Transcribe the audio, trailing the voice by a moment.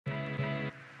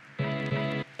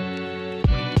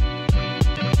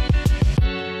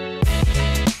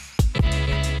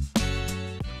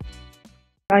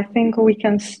I think we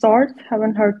can start.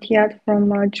 Haven't heard yet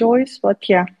from Joyce, but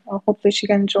yeah, hopefully she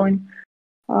can join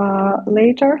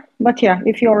later. But yeah,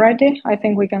 if you're ready, I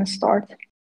think we can start.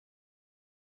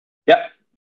 Yeah,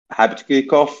 happy to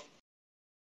kick off.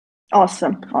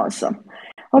 Awesome.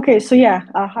 Okay, so yeah,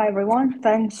 hi everyone.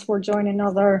 Thanks for joining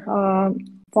another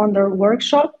founder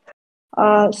workshop.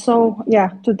 So yeah,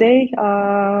 today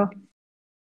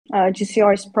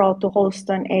GCR is proud to host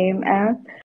an AMA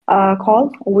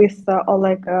call with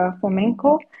Oleg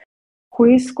Fomenko, who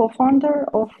is co-founder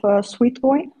of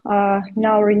Sweatcoin,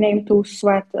 now renamed to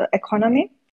Sweat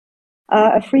Economy,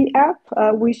 a free app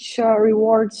which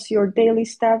rewards your daily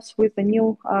steps with a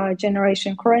new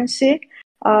generation currency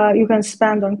you can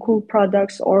spend on cool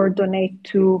products or donate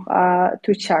to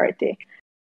charity.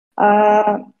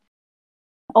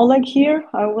 Oleg here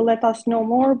will let us know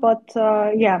more, but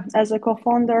yeah, as a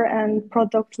co-founder and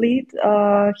product lead,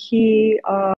 he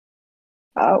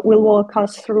will walk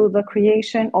us through the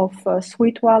creation of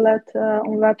Sweat Wallet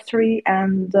on Web3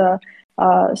 and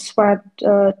Sweat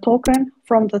Token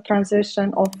from the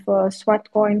transition of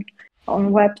Sweatcoin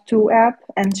on Web2 app,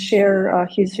 and share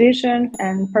his vision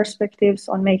and perspectives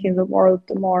on making the world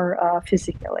more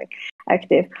physically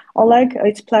active. Oleg,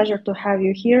 it's a pleasure to have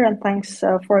you here, and thanks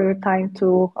for your time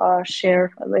to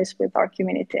share this with our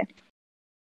community.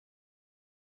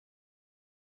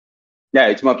 Yeah,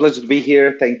 it's my pleasure to be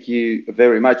here. Thank you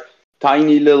very much.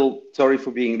 Tiny little, sorry for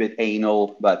being a bit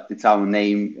anal, but it's our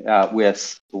name. We're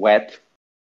Sweat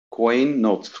Coin,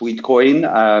 not Sweet Coin.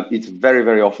 It's very,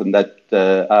 very often that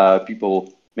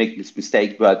people make this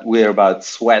mistake, but we're about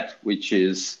sweat, which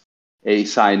is a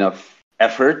sign of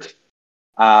effort,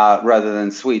 rather than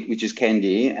sweet, which is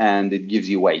candy, and it gives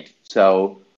you weight.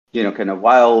 So, kind of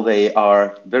while they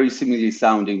are very similarly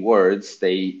sounding words,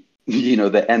 they,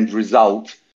 the end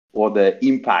result or the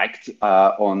impact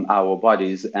on our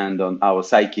bodies and on our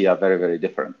psyche are very, very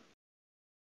different.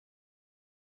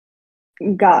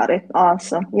 Got it.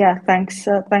 Awesome. Yeah, thanks.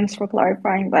 Thanks for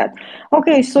clarifying that.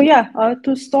 Okay, so yeah,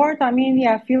 to start,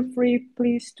 feel free,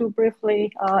 please, to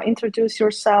briefly introduce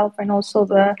yourself and also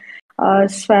the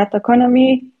Sweat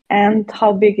Economy and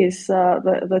how big is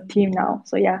the team now.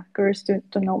 So yeah, curious to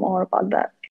know more about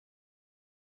that.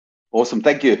 Awesome,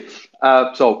 thank you.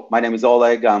 So my name is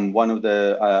Oleg. I'm one of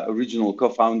the original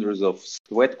co-founders of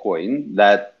Sweatcoin.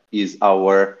 That is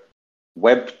our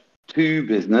Web2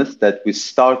 business that we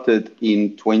started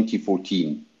in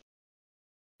 2014.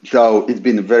 So it's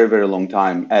been a very, very long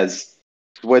time. As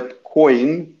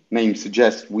Sweatcoin name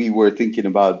suggests, we were thinking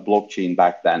about blockchain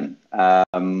back then.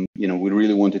 We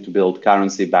really wanted to build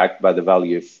currency backed by the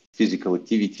value of physical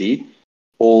activity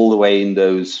all the way in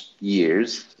those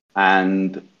years.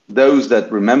 And those that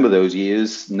remember those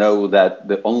years know that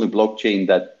the only blockchain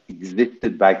that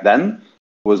existed back then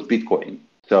was Bitcoin.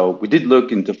 So we did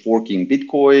look into forking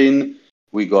Bitcoin.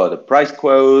 We got a price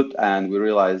quote, and we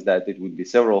realized that it would be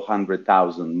several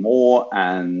 100,000 more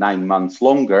and 9 months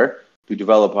longer to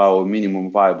develop our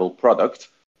minimum viable product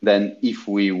than if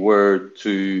we were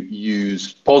to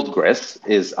use Postgres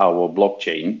as our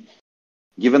blockchain.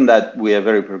 Given that we are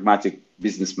very pragmatic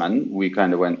businessmen, we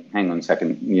kind of went, hang on a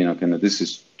second, this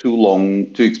is too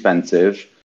long, too expensive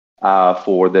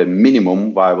for the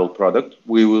minimum viable product.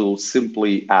 We will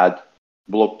simply add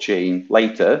blockchain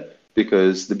later,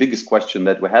 because the biggest question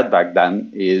that we had back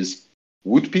then is,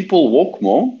 would people walk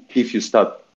more if you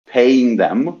start paying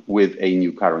them with a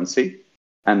new currency?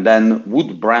 And then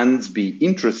would brands be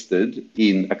interested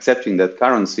in accepting that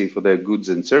currency for their goods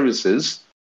and services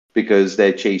because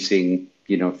they're chasing,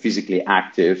 physically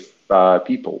active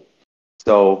people?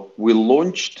 So we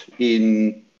launched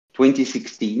in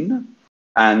 2016,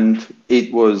 and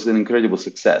it was an incredible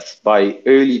success. By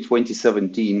early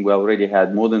 2017, we already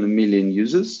had more than 1 million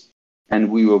users,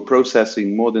 and we were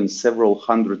processing more than several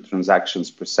hundred transactions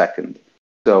per second.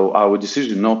 So our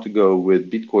decision not to go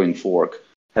with Bitcoin fork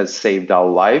has saved our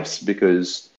lives,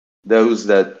 because those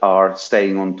that are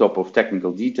staying on top of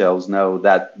technical details know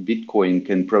that Bitcoin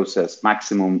can process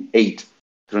maximum 8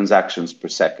 transactions per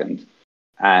second.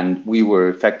 And we were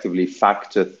effectively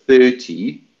factor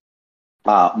 30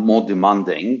 more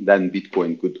demanding than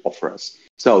Bitcoin could offer us.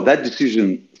 So that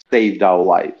decision saved our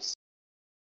lives.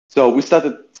 So we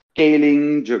started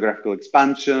scaling, geographical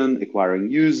expansion, acquiring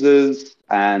users,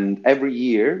 and every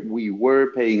year we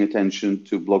were paying attention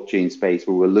to blockchain space.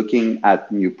 We were looking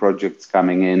at new projects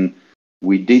coming in.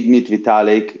 We did meet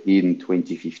Vitalik in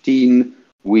 2015.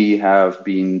 We have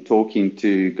been talking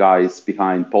to guys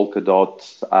behind Polkadot,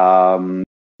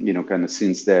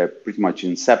 since their pretty much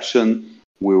inception.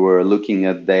 We were looking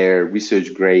at their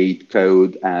research grade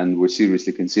code, and we're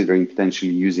seriously considering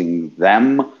potentially using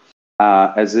them.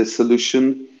 as a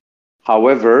solution.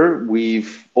 However,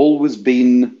 we've always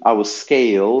been, our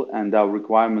scale and our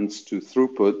requirements to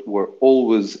throughput were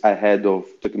always ahead of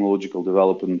technological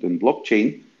development in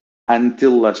blockchain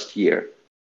until last year.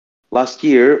 Last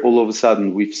year, all of a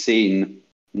sudden, we've seen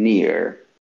Near,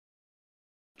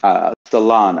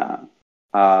 Solana,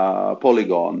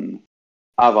 Polygon,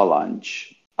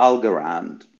 Avalanche,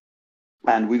 Algorand,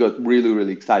 and we got really,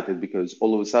 really excited because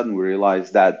all of a sudden we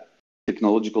realized that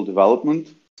technological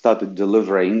development started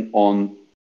delivering on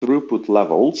throughput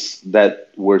levels that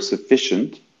were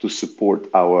sufficient to support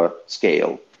our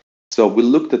scale. So we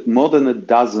looked at more than a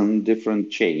dozen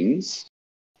different chains,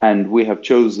 and we have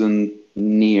chosen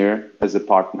Near as a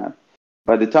partner.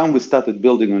 By the time we started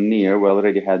building on Near, we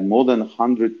already had more than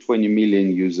 120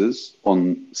 million users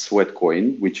on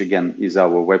Sweatcoin, which again is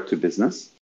our Web2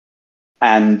 business.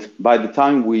 And by the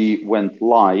time we went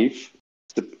live,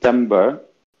 September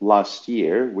last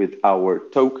year, with our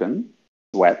token,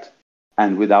 Sweat,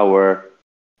 and with our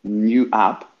new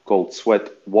app called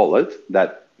Sweat Wallet,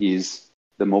 that is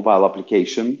the mobile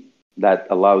application that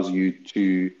allows you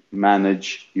to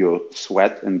manage your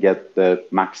sweat and get the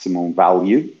maximum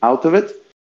value out of it,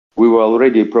 we were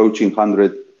already approaching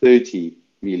 130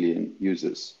 million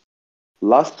users.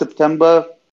 Last September,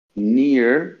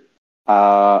 Near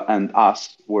and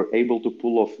us were able to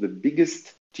pull off the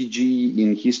biggest TG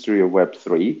in history of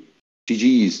Web3.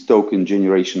 TG is token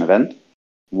generation event.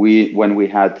 When we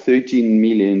had 13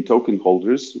 million token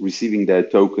holders receiving their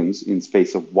tokens in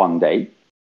space of 1 day.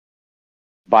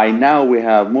 By now, we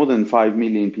have more than 5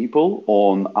 million people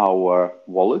on our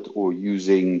wallet or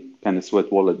using kind of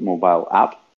Sweat Wallet mobile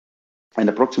app, and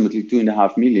approximately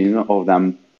 2.5 million of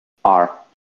them are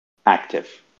active.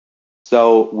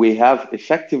 So we have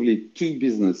effectively two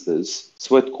businesses,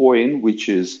 Sweatcoin, which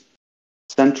is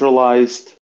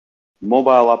centralized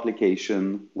mobile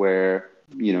application where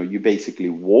you basically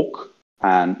walk,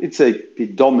 and it's a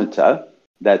pedometer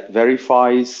that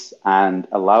verifies and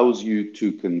allows you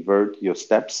to convert your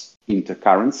steps into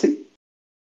currency,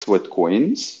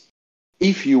 Sweatcoins.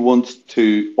 If you want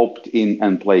to opt in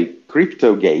and play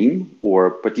crypto game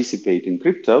or participate in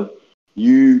crypto,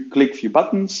 you click a few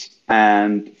buttons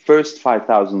and first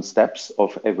 5,000 steps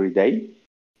of every day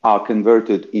are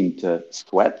converted into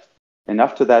Sweat. And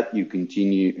after that, you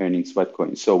continue earning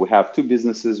Sweatcoin. So we have two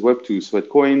businesses, Web2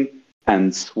 Sweatcoin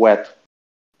and Sweat.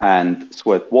 And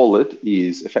Sweat Wallet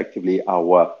is effectively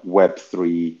our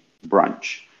Web3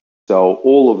 branch. So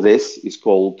all of this is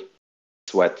called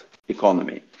Sweat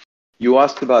Economy. You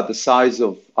asked about the size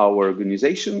of our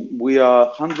organization. We are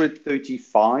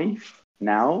 135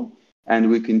 now, and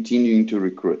we're continuing to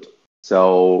recruit.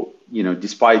 So,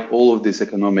 despite all of this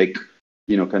economic,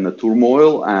 kind of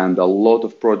turmoil and a lot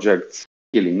of projects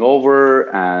killing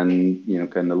over and,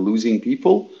 kind of losing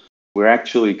people, we're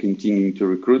actually continuing to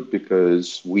recruit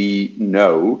because we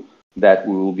know that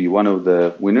we will be one of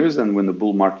the winners. And when the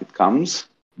bull market comes,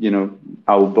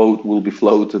 our boat will be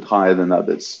floated higher than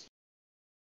others.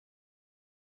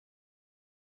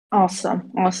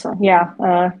 Awesome.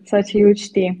 Yeah, such a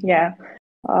huge team. Yeah,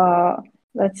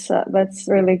 that's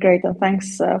really great, and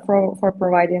thanks for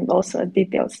providing those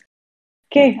details.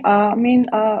 Okay,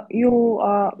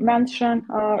 you mentioned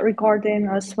regarding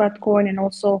Sweatcoin and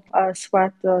also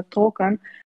Sweat token.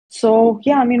 So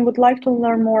yeah, would like to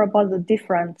learn more about the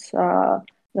difference,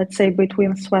 let's say,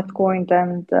 between Sweatcoin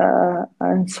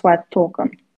and Sweat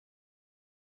token.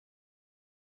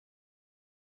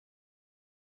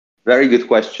 Very good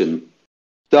question.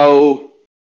 So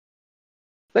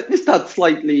let me start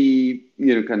slightly,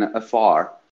 kind of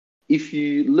afar. If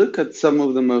you look at some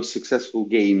of the most successful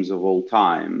games of all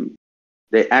time,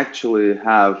 they actually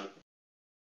have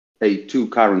a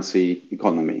two-currency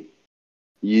economy.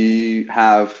 You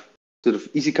have sort of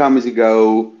easy come, easy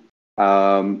go,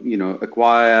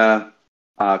 acquire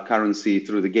currency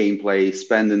through the gameplay,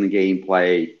 spend in the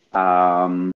gameplay,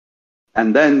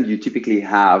 and then you typically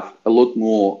have a lot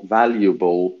more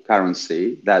valuable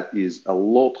currency that is a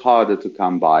lot harder to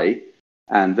come by.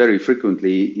 And very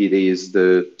frequently, it is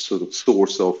the sort of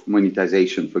source of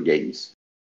monetization for games.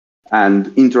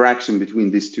 And interaction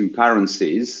between these two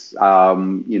currencies,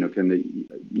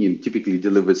 typically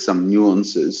delivers some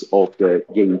nuances of the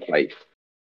gameplay.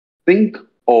 Think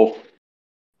of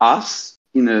us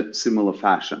in a similar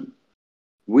fashion.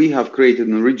 We have created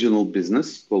an original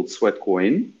business called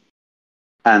Sweatcoin.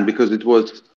 And because it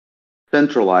was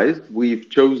centralized, we've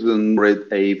chosen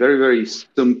a very, very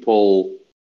simple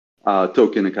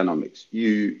token economics.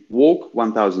 You walk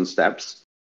 1,000 steps.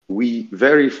 We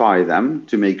verify them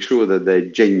to make sure that they're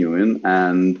genuine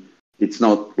and It's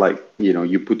not like,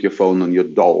 you put your phone on your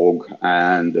dog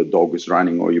and the dog is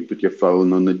running, or you put your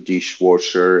phone on the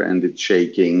dishwasher and it's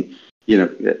shaking.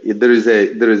 There is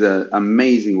an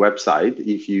amazing website.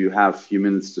 If you have a few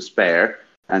minutes to spare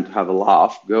and to have a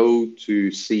laugh, go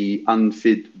to see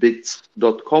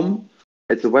unfitbits.com.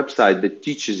 It's a website that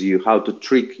teaches you how to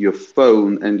trick your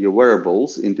phone and your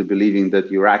wearables into believing that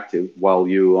you're active while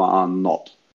you are not.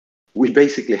 We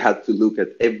basically had to look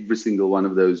at every single one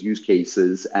of those use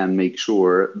cases and make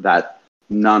sure that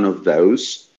none of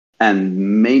those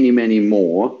and many, many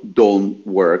more don't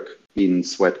work in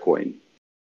Sweatcoin.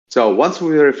 So once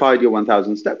we verified your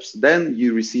 1,000 steps, then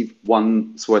you receive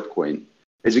one Sweatcoin.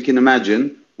 As you can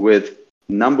imagine, with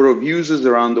number of users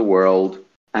around the world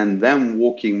and them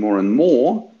walking more and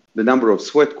more, the number of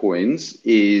Sweatcoins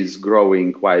is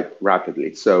growing quite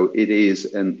rapidly. So it is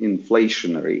an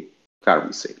inflationary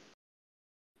currency,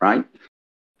 right?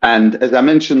 And as I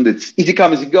mentioned, it's easy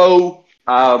come, easy go.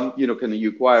 You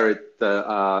acquire it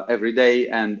every day,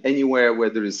 and anywhere where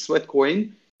there is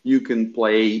Sweatcoin, you can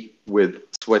play with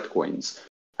Sweatcoins.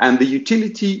 And the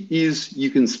utility is you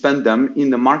can spend them in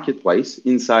the marketplace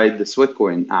inside the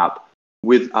Sweatcoin app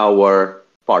with our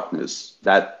partners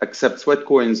that accept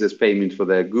Sweatcoins as payment for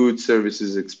their goods,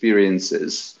 services,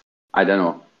 experiences. I don't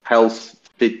know, health,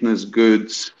 fitness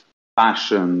goods,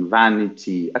 fashion,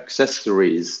 vanity,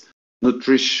 accessories,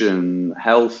 nutrition,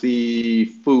 healthy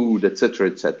food, etc.,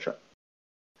 etc.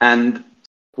 And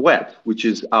Sweat, which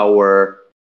is our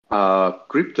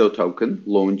crypto token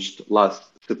launched last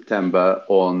September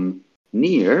on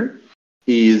Near,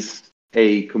 is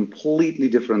a completely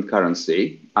different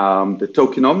currency. The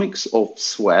tokenomics of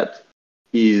Sweat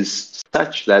is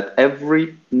such that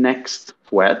every next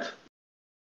sweat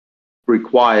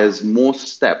requires more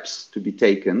steps to be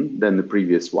taken than the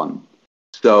previous one.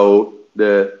 So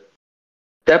the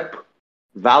step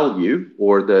value,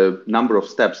 or the number of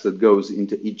steps that goes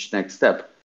into each next step,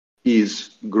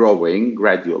 is growing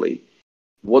gradually.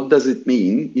 What does it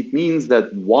mean? It means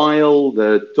that while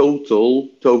the total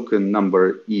token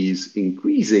number is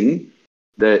increasing,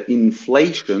 the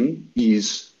inflation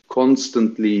is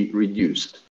constantly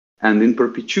reduced. And in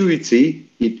perpetuity,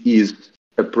 it is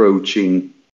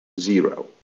approaching zero.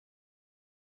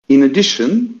 In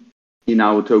addition, in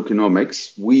our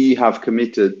tokenomics, we have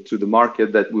committed to the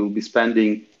market that we'll be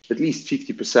spending at least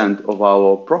 50% of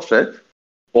our profit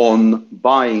on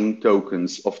buying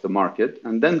tokens of the market,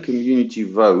 and then community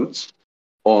votes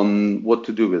on what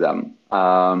to do with them.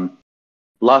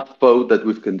 Last vote that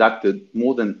we've conducted,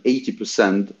 more than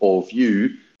 80% of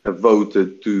you have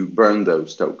voted to burn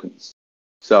those tokens.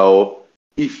 So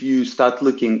if you start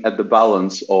looking at the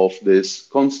balance of this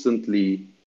constantly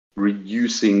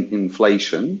reducing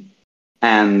inflation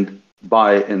and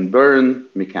buy and burn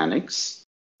mechanics,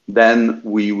 then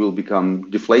we will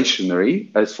become deflationary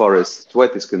as far as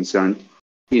Sweat is concerned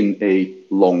in a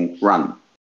long run.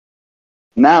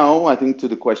 Now, I think to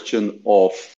the question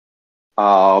of,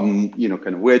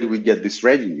 where do we get this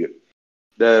revenue?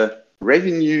 The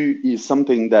revenue is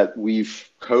something that we've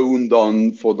honed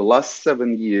on for the last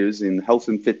 7 years in health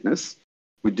and fitness.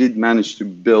 We did manage to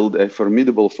build a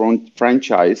formidable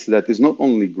franchise that is not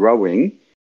only growing,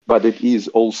 but it is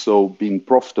also being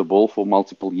profitable for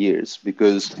multiple years,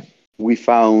 because we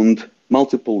found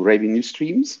multiple revenue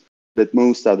streams that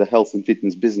most other health and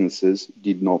fitness businesses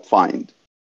did not find.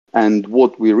 And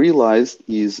what we realized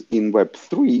is in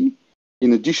Web3,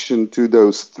 in addition to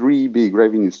those 3 big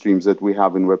revenue streams that we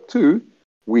have in Web2,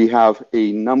 we have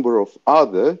a number of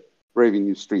other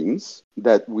revenue streams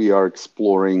that we are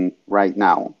exploring right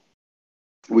now.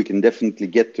 We can definitely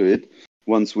get to it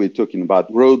once we're talking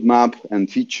about roadmap and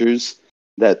features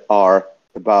that are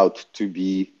about to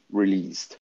be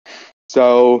released.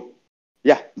 So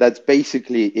yeah, that's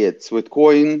basically it.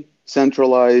 Sweatcoin,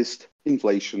 centralized,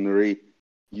 inflationary,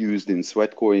 used in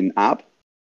Sweatcoin app.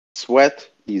 Sweat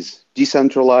is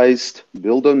decentralized,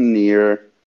 built on Near,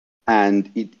 and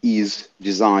it is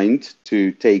designed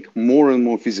to take more and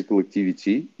more physical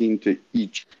activity into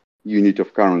each unit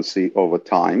of currency over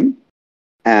time.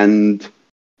 And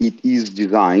it is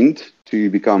designed to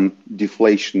become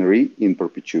deflationary in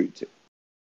perpetuity.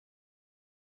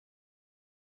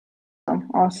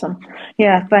 Awesome.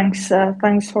 Yeah, thanks.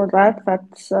 Thanks for that.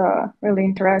 That's really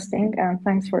interesting, and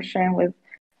thanks for sharing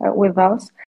with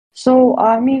us. So,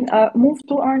 move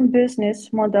to earn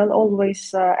business model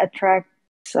always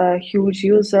attracts huge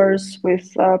users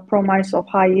with promise of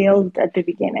high yield at the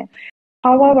beginning.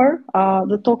 However,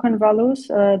 the token values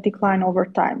decline over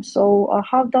time. So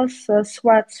how does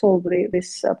Sweat solve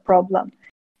this problem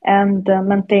and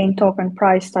maintain token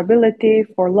price stability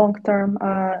for long-term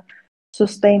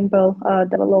sustainable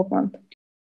development?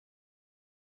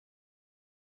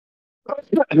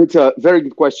 It's a very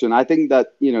good question. I think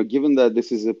that, given that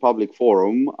this is a public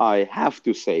forum, I have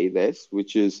to say this,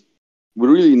 which is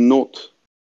we're really not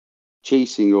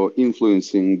chasing or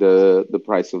influencing the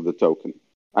price of the token.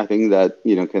 I think that,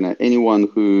 kind of anyone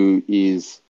who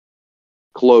is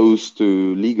close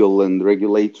to legal and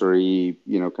regulatory,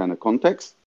 kind of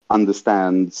context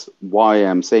understands why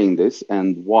I'm saying this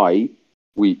and why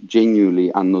we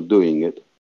genuinely are not doing it.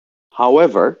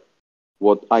 However,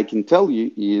 what I can tell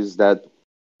you is that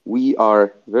we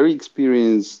are very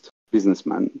experienced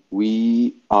businessmen.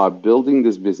 We are building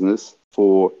this business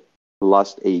for the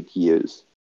last 8 years.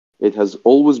 It has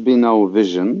always been our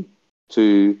vision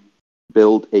to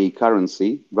build a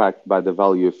currency backed by the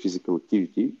value of physical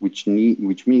activity, which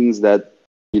means that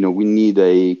we need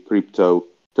a crypto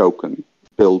token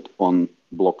built on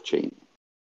blockchain.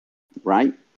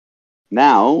 Right?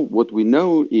 Now, what we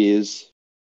know is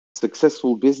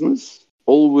successful business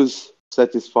always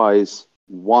satisfies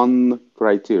one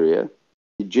criteria.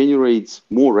 It generates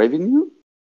more revenue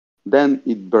than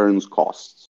it burns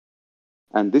costs.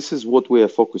 And this is what we are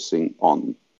focusing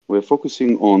on. We're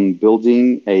focusing on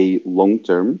building a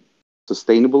long-term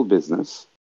sustainable business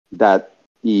that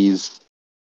is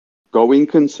going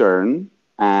concern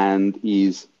and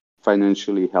is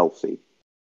financially healthy.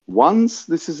 Once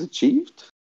this is achieved,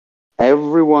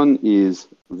 everyone is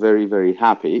very, very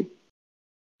happy.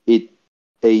 It's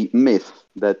a myth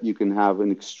that you can have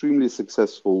an extremely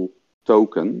successful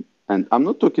token. And I'm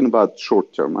not talking about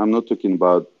short term. I'm not talking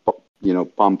about,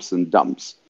 pumps and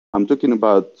dumps. I'm talking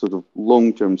about sort of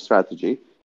long-term strategy.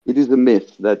 It is a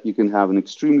myth that you can have an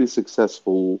extremely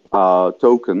successful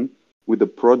token with a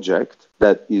project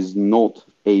that is not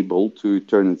able to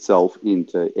turn itself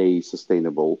into a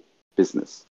sustainable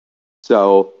business.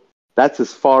 So that's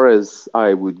as far as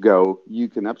I would go. You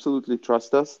can absolutely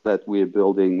trust us that we're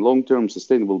building long-term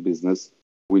sustainable business.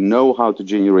 We know how to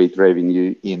generate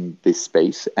revenue in this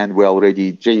space, and we're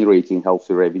already generating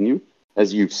healthy revenue.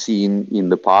 As you've seen in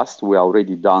the past, we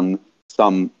already done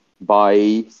some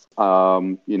buys,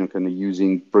 kind of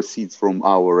using proceeds from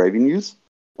our revenues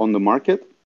on the market,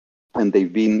 and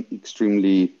they've been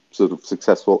extremely sort of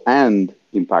successful and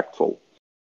impactful.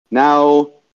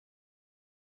 Now,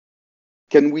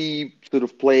 can we sort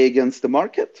of play against the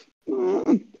market?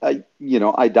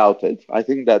 I doubt it. I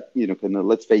think that,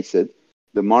 let's face it,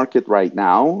 the market right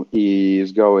now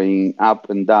is going up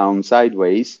and down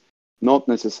sideways, not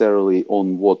necessarily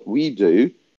on what we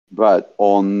do, but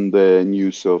on the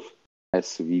news of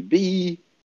SVB,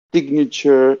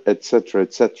 signature,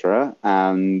 etc.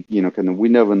 And, we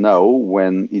never know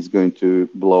when it's going to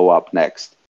blow up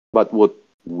next. But what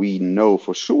we know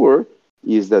for sure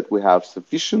is that we have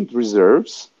sufficient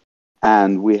reserves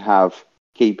and we have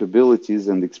capabilities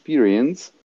and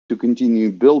experience to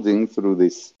continue building through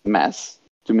this mess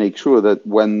to make sure that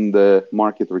when the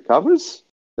market recovers,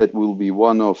 that will be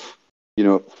one of,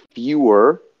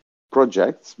 fewer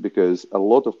projects, because a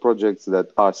lot of projects that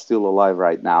are still alive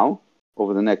right now,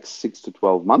 over the next 6 to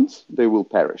 12 months, they will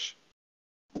perish.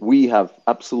 We have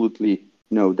absolutely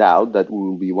no doubt that we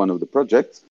will be one of the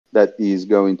projects that is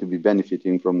going to be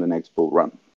benefiting from the next bull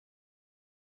run.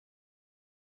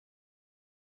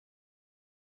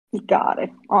 Got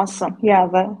it. Awesome. Yeah,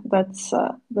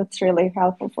 that's really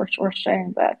helpful for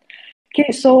sharing that.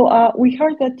 Okay, so we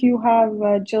heard that you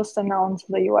have just announced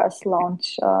the US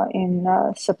launch in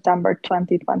September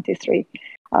 2023.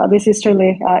 This is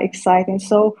really exciting.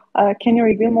 So can you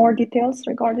reveal more details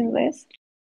regarding this?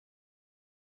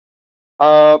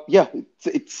 Yeah,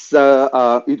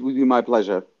 it would be my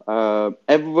pleasure.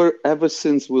 Ever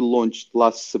since we launched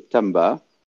last September,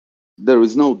 there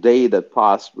is no day that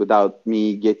passed without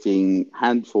me getting a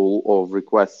handful of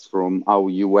requests from our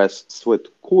US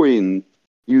Sweatcoin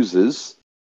users.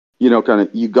 You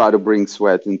got to bring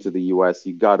Sweat into the US.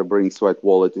 You got to bring Sweat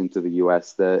Wallet into the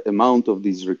US. The amount of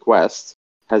these requests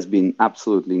has been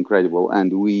absolutely incredible,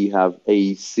 and we have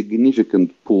a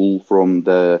significant pull from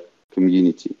the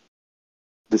community.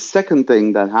 The second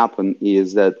thing that happened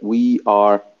is that we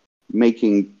are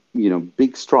making,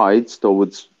 big strides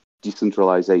towards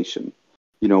decentralization.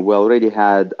 We already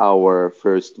had our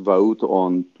first vote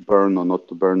on to burn or not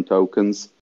to burn tokens.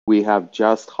 We have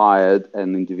just hired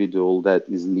an individual that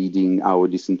is leading our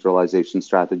decentralization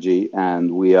strategy,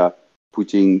 and we are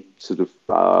putting sort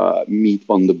of meat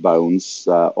on the bones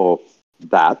of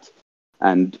that.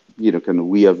 And,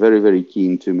 we are very, very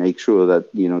keen to make sure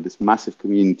that, this massive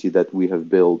community that we have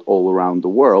built all around the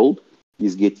world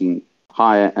is getting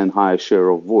higher and higher share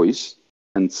of voice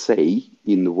and say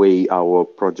in the way our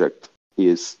project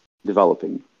is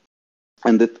developing.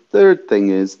 And the third thing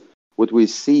is what we're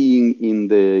seeing in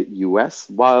the US.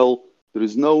 While there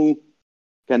is no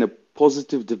kind of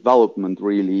positive development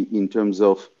really in terms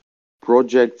of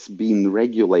projects being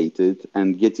regulated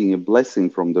and getting a blessing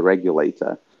from the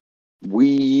regulator.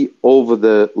 We, over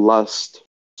the last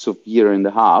sort of year and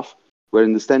a half, we're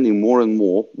understanding more and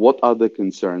more what are the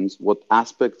concerns, what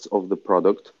aspects of the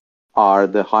product are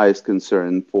the highest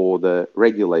concern for the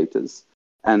regulators.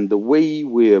 And the way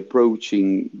we're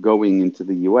approaching going into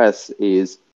the US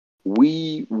is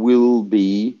we will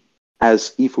be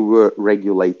as if we were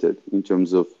regulated in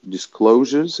terms of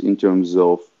disclosures, in terms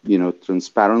of,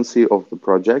 transparency of the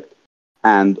project,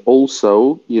 and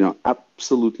also,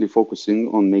 absolutely focusing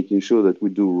on making sure that we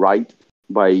do right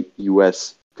by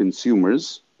US consumers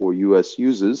or US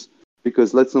users, because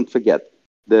let's not forget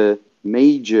the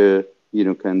major,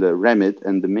 kind of remit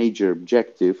and the major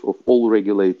objective of all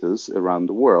regulators around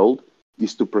the world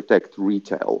is to protect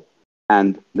retail.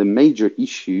 And the major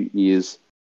issue is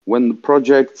when the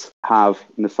projects have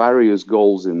nefarious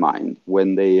goals in mind,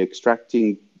 when they're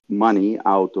extracting money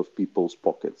out of people's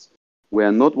pockets. We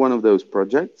are not one of those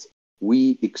projects.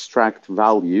 We extract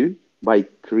value by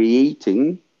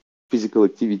creating physical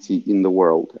activity in the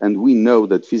world. And we know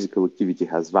that physical activity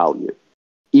has value.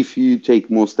 If you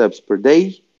take more steps per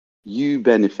day, you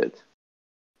benefit.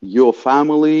 Your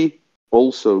family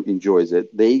also enjoys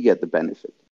it. They get the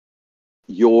benefit.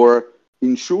 Your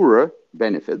insurer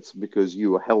benefits because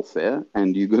you are healthier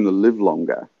and you're going to live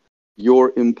longer.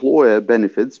 Your employer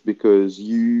benefits because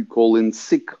you call in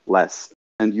sick less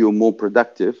and you're more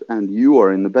productive and you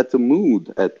are in a better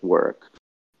mood at work,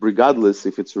 regardless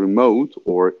if it's remote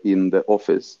or in the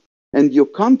office. And your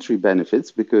country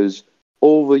benefits because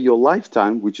over your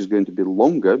lifetime, which is going to be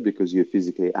longer because you're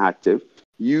physically active,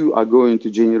 you are going to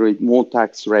generate more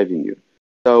tax revenue.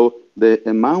 So the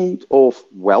amount of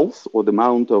wealth or the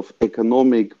amount of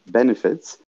economic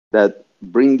benefits that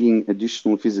bringing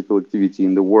additional physical activity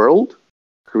in the world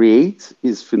creates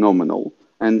is phenomenal.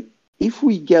 And if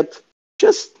we get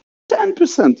just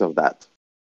 10% of that,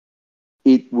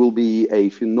 it will be a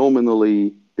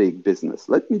phenomenally big business.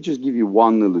 Let me just give you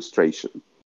one illustration.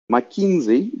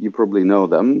 McKinsey, you probably know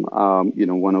them,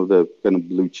 one of the kind of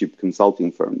blue chip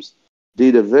consulting firms,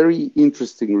 did a very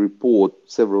interesting report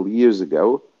several years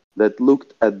ago that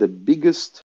looked at the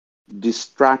biggest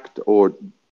destroyers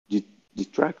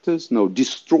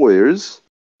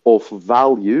of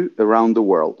value around the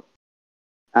world.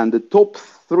 And the top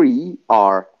three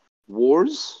are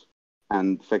wars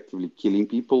and effectively killing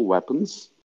people, weapons,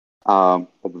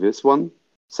 obvious one.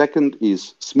 Second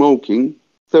is smoking.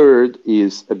 Third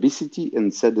is obesity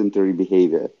and sedentary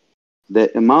behavior.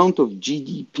 The amount of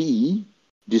GDP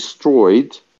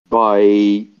destroyed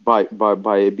by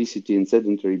obesity and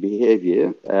sedentary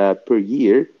behavior per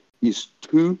year is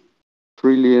 $2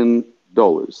 trillion.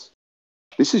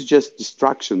 This is just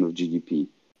destruction of GDP.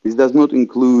 This does not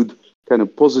include kind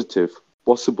of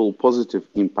possible positive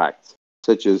impacts,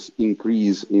 such as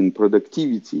increase in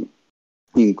productivity,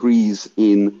 increase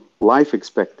in life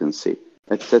expectancy,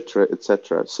 etc.,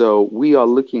 etc. So we are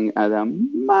looking at a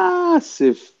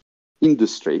massive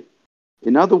industry.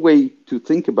 Another way to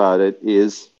think about it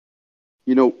is,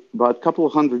 about a couple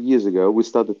of 100 years ago, we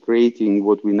started creating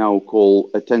what we now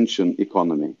call attention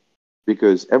economy,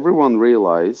 because everyone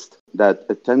realized that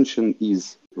attention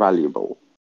is valuable,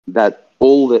 that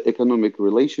all the economic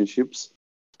relationships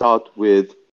start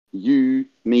with you,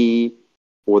 me,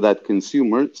 or that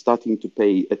consumer starting to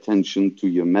pay attention to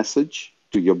your message,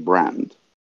 to your brand.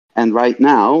 And right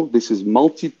now, this is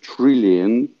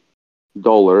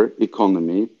multi-trillion-dollar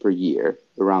economy per year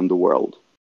around the world.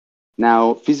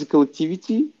 Now, physical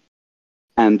activity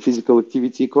and physical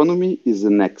activity economy is the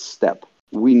next step.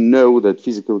 We know that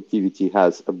physical activity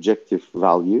has objective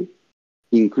value.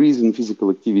 Increase in physical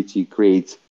activity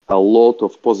creates a lot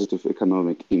of positive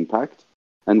economic impact.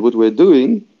 And what we're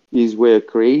doing is we're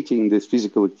creating this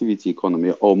physical activity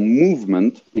economy or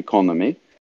movement economy,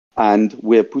 and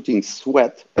we're putting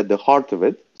sweat at the heart of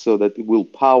it so that it will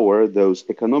power those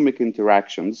economic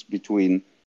interactions between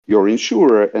your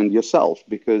insurer and yourself.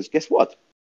 Because guess what?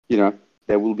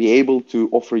 They will be able to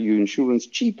offer you insurance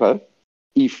cheaper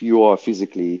if you are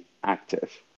physically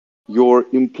active. Your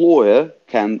employer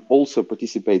can also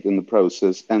participate in the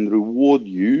process and reward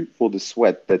you for the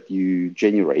sweat that you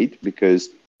generate, because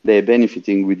they're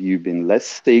benefiting with you being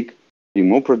less sick, being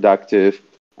more productive,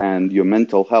 and your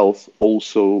mental health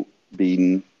also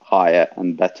being higher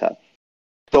and better,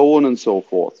 so on and so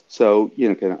forth. So,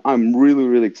 I'm really,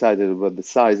 really excited about the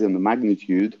size and the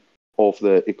magnitude of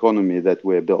the economy that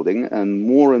we're building, and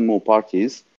more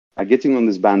parties are getting on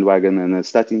this bandwagon and are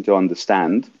starting to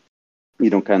understand,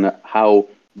 how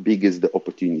big is the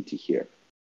opportunity here.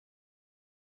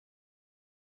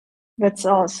 That's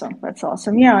awesome. That's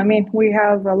awesome. Yeah, I mean, we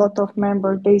have a lot of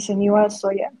members based in US,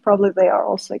 so yeah, probably they are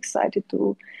also excited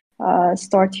to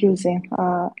start using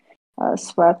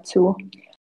Sweat too.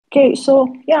 Okay,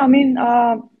 so yeah, I mean,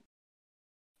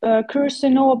 curious to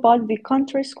know about the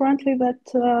countries currently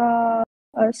that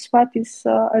Sweat is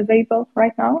available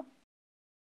right now.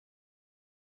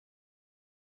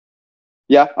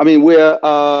 Yeah, I mean,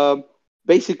 we're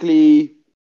basically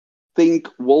think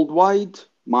worldwide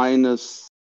minus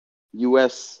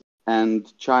US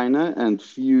and China and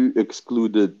few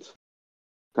excluded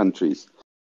countries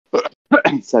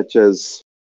such as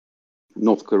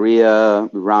North Korea,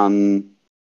 Iran,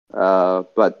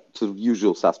 but sort of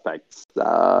usual suspects.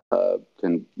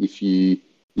 If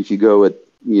you go at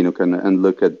kind of and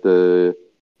look at the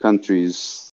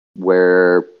countries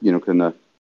where kind of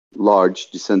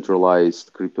large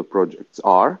decentralized crypto projects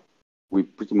are, we're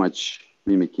pretty much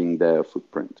mimicking their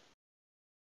footprint.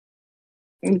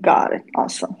 Got it.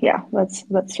 Awesome. Yeah, that's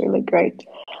really great.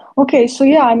 Okay, so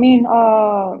yeah, I mean,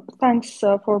 thanks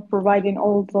for providing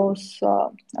all those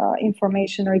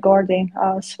information regarding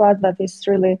SWAT. That is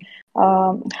really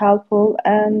helpful,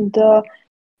 and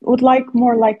would like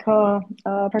more like a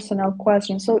personal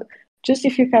question. So, just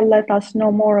if you can let us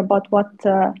know more about what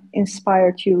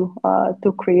inspired you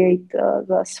to create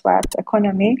the SWAT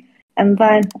economy, and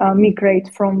then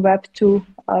migrate from Web 2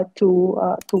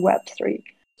 to Web 3.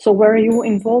 So were you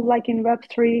involved like in Web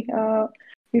 3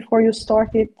 before you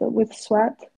started with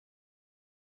Sweat?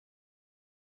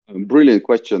 Brilliant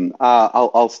question.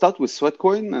 I'll start with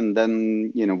Sweatcoin, and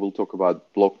then we'll talk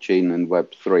about blockchain and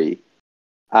Web 3.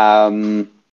 The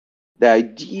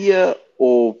idea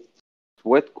of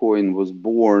Sweatcoin was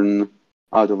born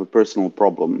out of a personal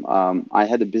problem. I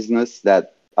had a business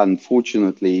that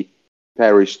unfortunately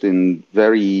perished in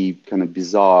very kind of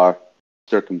bizarre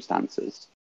circumstances.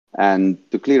 And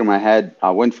to clear my head,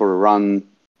 I went for a run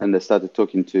and I started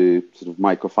talking to sort of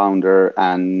my co-founder,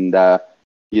 and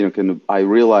I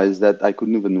realized that I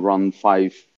couldn't even run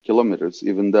 5 kilometers,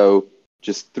 even though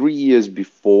just 3 years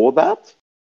before that,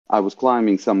 I was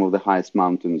climbing some of the highest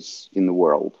mountains in the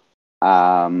world.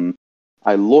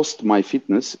 I lost my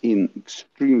fitness in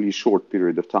extremely short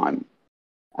period of time.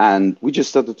 And we just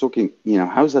started talking,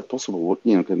 how is that possible?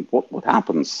 What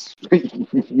happens?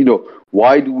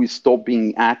 Why do we stop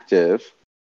being active?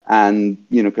 And,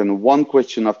 kind of one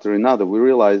question after another, we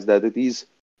realized that it is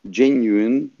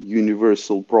genuine,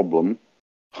 universal problem.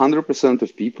 100%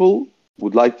 of people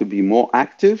would like to be more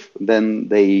active than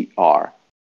they are.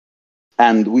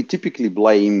 And we typically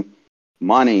blame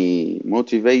money,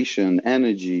 motivation,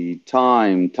 energy,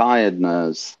 time,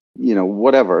 tiredness,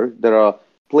 whatever. There are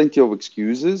plenty of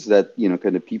excuses that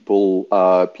kind of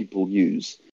people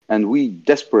use, and we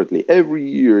desperately every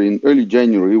year in early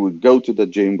January we go to the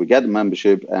gym, we get a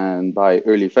membership, and by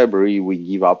early February we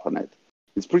give up on it.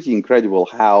 It's pretty incredible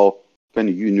how kind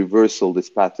of universal this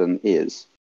pattern is.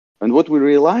 And what we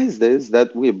realized is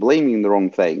that we're blaming the wrong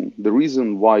thing. The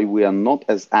reason why we are not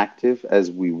as active as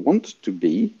we want to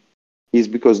be is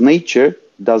because nature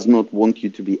does not want you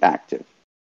to be active.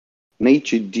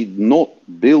 Nature did not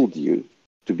build you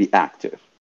to be active.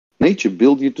 Nature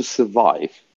built you to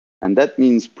survive, and that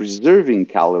means preserving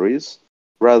calories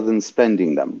rather than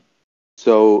spending them.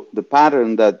 So the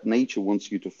pattern that nature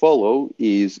wants you to follow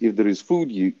is if there is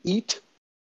food, you eat,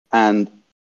 and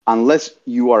unless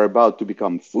you are about to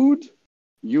become food,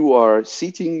 you are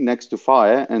sitting next to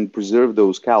fire and preserve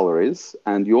those calories,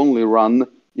 and you only run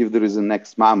if there is a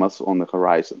next mammoth on the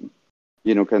horizon.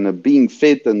 Kind of being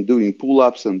fit and doing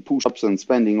pull-ups and push-ups and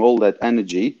spending all that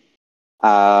energy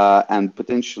and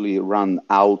potentially run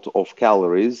out of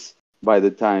calories by the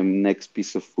time next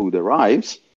piece of food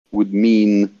arrives would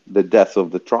mean the death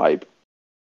of the tribe.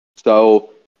 So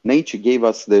nature gave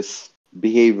us this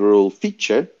behavioral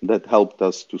feature that helped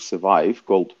us to survive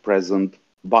called present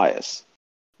bias.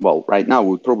 Well, right now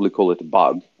we'd probably call it a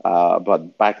bug,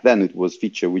 but back then it was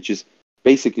feature, which is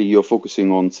basically you're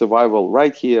focusing on survival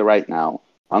right here, right now,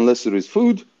 unless there is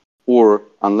food or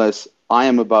unless I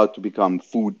am about to become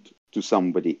food to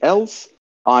somebody else.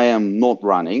 I am not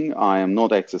running, I am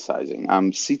not exercising,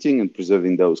 I'm sitting and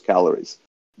preserving those calories.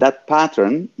 That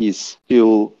pattern is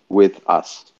still with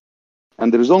us.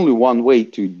 And there is only one way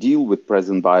to deal with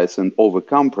present bias and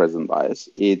overcome present bias.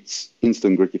 It's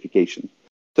instant gratification.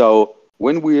 So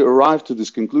when we arrived to this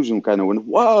conclusion, we kind of went,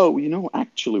 whoa,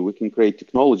 actually we can create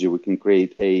technology, we can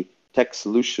create a tech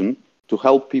solution to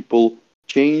help people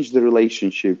change the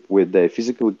relationship with their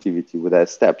physical activity, with their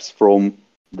steps from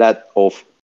that of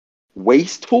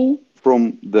wasteful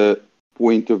from the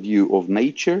point of view of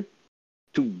nature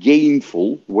to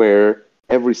gainful, where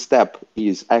every step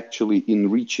is actually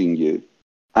enriching you.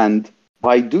 And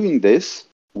by doing this,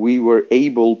 we were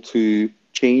able to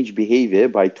change behavior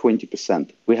by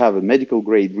 20%. We have a medical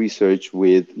grade research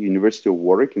with University of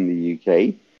Warwick in the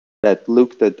UK that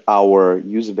looked at our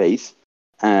user base,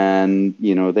 and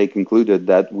they concluded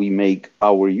that we make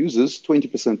our users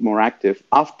 20% more active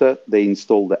after they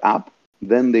install the app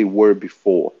than they were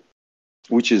before,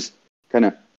 which is kind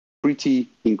of pretty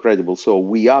incredible. So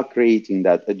we are creating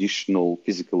that additional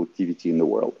physical activity in the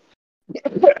world.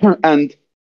 And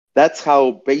that's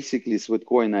how basically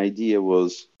Sweatcoin idea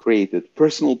was created.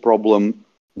 Personal problem,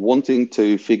 wanting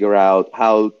to figure out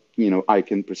how I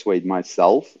can persuade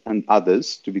myself and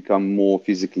others to become more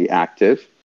physically active.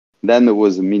 Then there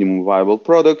was a minimum viable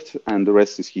product, and the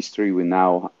rest is history. We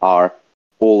now are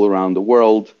all around the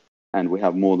world, and we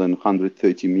have more than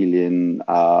 130 million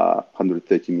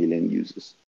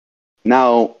users.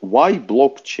 Now, why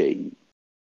blockchain?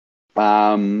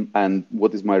 And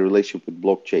what is my relationship with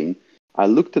blockchain? I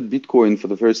looked at Bitcoin for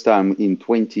the first time in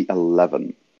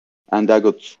 2011, and I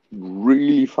got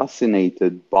really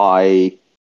fascinated by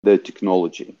the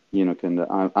technology.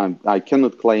 I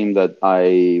cannot claim that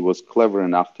I was clever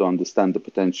enough to understand the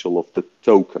potential of the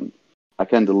token. I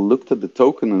kind of looked at the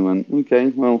token and went, okay,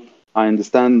 well, I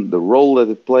understand the role that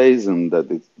it plays and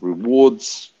that it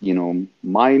rewards,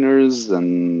 miners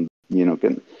and,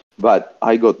 but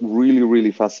I got really,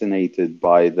 really fascinated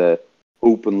by the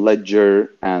open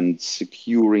ledger and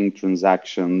securing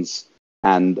transactions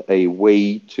and a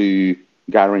way to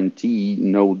guarantee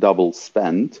no double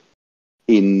spend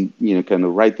in, kind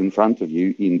of right in front of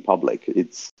you in public.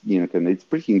 It's, it's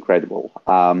pretty incredible.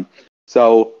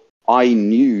 So I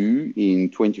knew in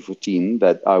 2014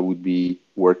 that I would be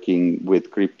working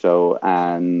with crypto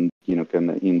and, kind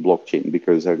of in blockchain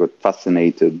because I got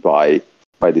fascinated by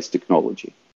this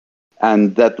technology.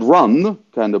 And that run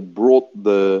kind of brought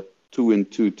the two and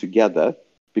two together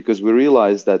because we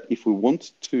realized that if we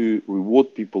want to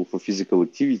reward people for physical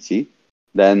activity,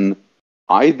 then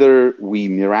either we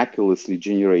miraculously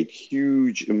generate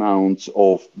huge amounts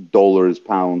of dollars,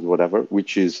 pounds, whatever,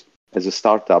 which is, as a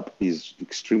startup, is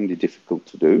extremely difficult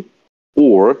to do,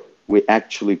 or we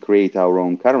actually create our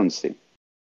own currency.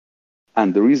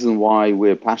 And the reason why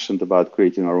we're passionate about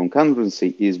creating our own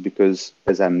currency is because,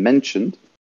 as I mentioned,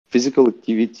 physical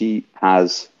activity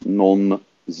has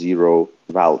non-zero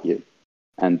value.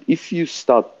 And if you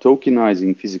start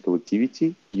tokenizing physical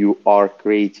activity, you are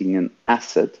creating an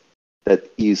asset that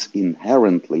is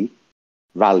inherently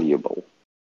valuable,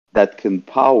 that can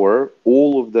power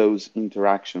all of those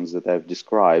interactions that I've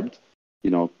described,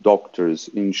 doctors,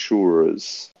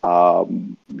 insurers,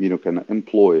 kind of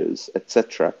employers,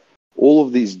 etc. All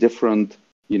of these different,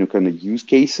 kind of use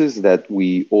cases that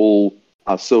we all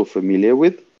are so familiar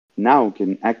with now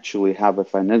can actually have a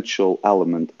financial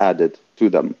element added to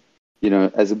them.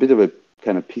 As a bit of a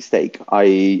kind of piss take,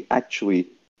 I actually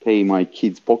pay my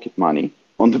kids pocket money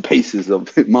on the basis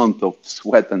of the amount of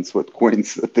sweat and sweat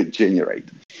coins that they generate.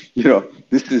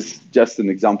 This is just an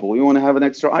example. You want to have an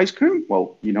extra ice cream?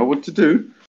 Well, you know what to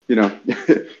do.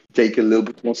 Take a little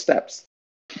bit more steps.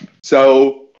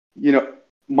 So,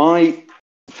 my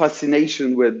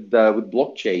fascination with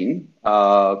blockchain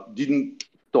didn't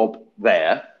stop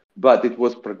there, but it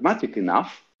was pragmatic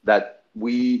enough that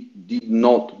we did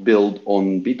not build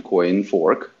on Bitcoin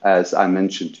fork, as I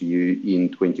mentioned to you in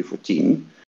 2014.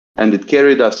 And it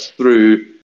carried us through.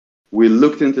 We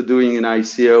looked into doing an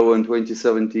ICO in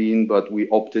 2017, but we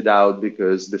opted out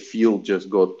because the field just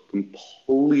got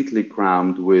completely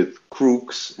crammed with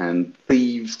crooks and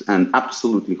thieves and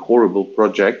absolutely horrible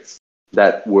projects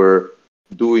that were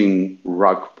doing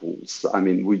rug pulls. I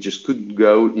mean, we just couldn't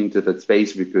go into that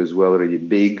space because we're already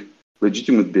big,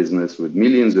 legitimate business with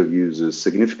millions of users,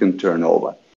 significant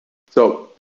turnover.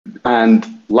 And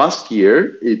last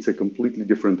year, it's a completely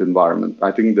different environment.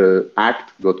 I think the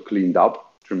act got cleaned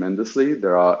up tremendously.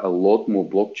 There are a lot more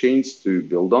blockchains to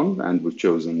build on, and we've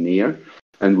chosen Near.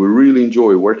 And we really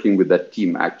enjoy working with that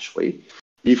team, actually.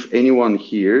 If anyone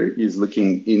here is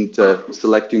looking into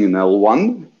selecting an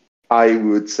L1, I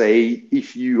would say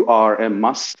if you are a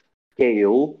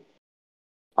must-scale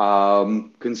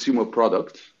consumer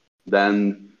product,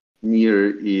 then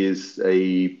Near is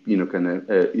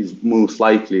is most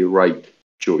likely right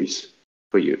choice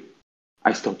for you.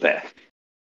 I stop there.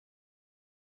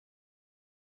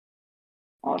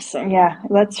 Awesome. Yeah,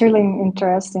 that's really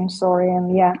interesting story.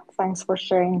 And yeah, thanks for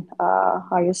sharing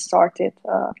how you started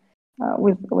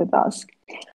with us.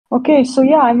 Okay, so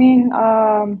yeah, I mean,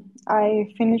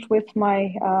 I finished with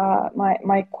my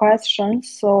my questions.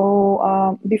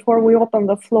 So before we open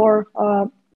the floor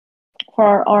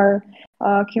for our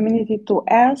community to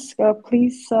ask,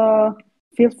 please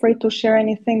feel free to share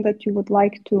anything that you would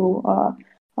like to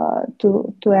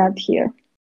add here.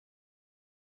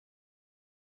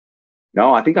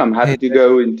 No, I think I'm happy to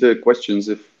go into questions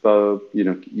if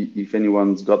if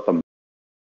anyone's got them.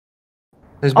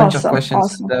 There's a bunch of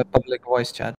questions in the public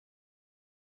voice chat.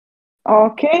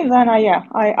 Okay, then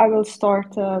I will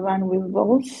start then with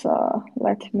those.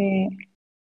 Let me.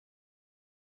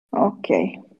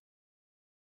 Okay.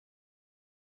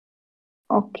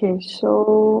 Okay,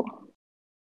 so.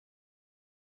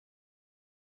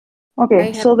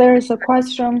 Okay, so there is a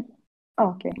question.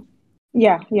 Okay.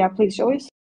 Yeah, please, Joyce.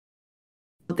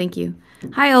 Thank you.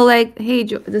 Hi, Oleg. Hey,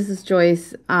 this is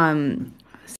Joyce.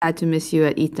 Sad to miss you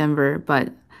at ETH Denver, but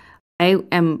I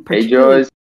am particularly.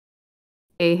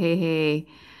 Hey, Joyce. Hey.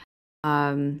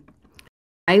 I'm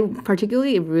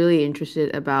particularly really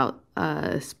interested about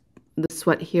the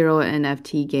Sweat Hero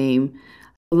NFT game.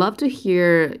 I'd love to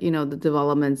hear, the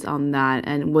developments on that,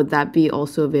 and would that be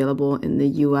also available in the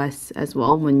US as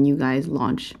well when you guys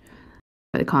launch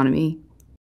Sweat Economy?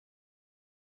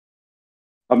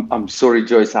 I'm sorry,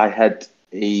 Joyce. I had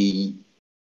a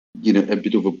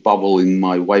bit of a bubble in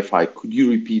my Wi-Fi. Could you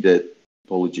repeat it?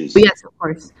 Apologies. Yes, of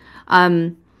course.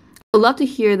 I'd love to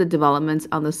hear the developments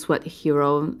on the Sweat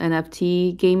Hero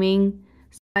NFT gaming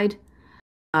side.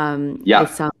 It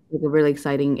sounds like a really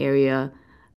exciting area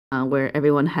where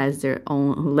everyone has their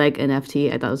own leg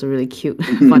NFT. I thought it was a really cute,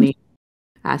 funny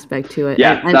aspect to it.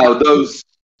 Yeah,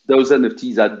 those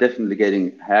NFTs are definitely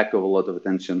getting a heck of a lot of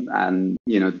attention, and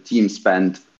the team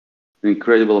spent an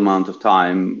incredible amount of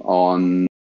time on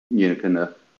kind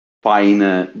of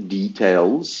finer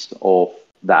details of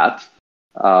that.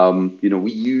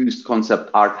 We used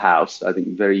Concept Art House, I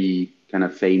think very kind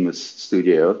of famous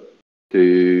studio,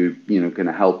 to kind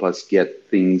of help us get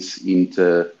things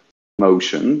into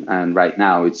motion. And right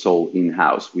now it's all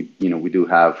in-house. We do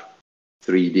have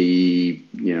 3D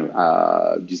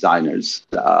designers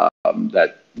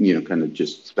that kind of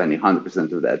just spending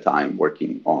 100% of their time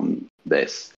working on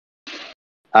this.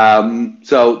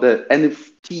 So the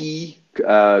NFT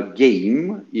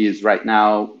game is right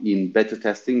now in beta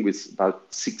testing with about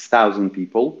 6,000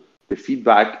 people. The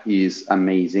feedback is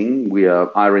amazing. We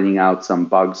are ironing out some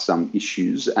bugs, some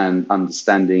issues, and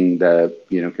understanding the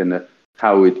kind of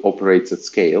how it operates at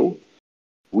scale.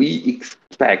 We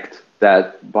expect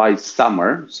that by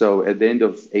summer, so at the end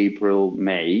of April,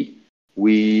 May,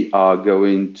 we are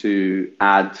going to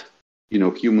add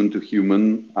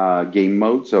human-to-human game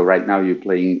mode. So right now you're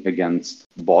playing against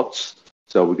bots.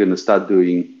 So we're going to start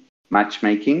doing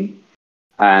matchmaking.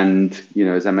 And,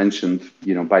 as I mentioned,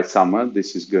 by summer,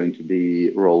 this is going to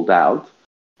be rolled out.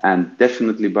 And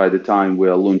definitely by the time we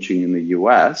are launching in the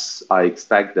US, I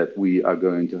expect that we are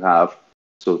going to have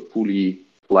fully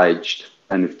fledged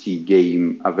NFT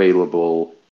game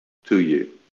available to you.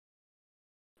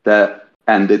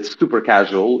 And it's super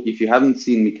casual. If you haven't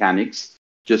seen mechanics,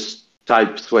 just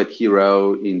type Sweat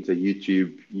Hero into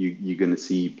YouTube. You're going to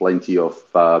see plenty of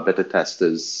beta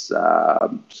testers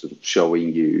sort of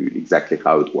showing you exactly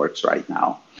how it works right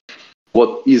now.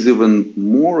 What is even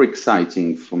more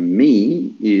exciting for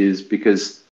me is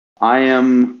because I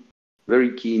am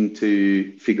very keen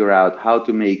to figure out how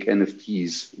to make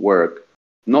NFTs work,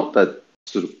 not at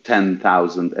sort of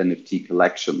 10,000 NFT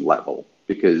collection level,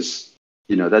 because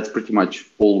that's pretty much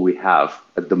all we have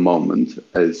at the moment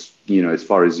as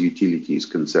far as utility is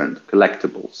concerned,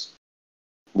 collectibles.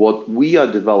 What we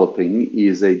are developing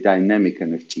is a dynamic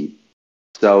NFT.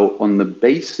 So on the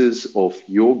basis of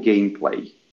your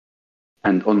gameplay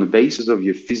and on the basis of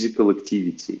your physical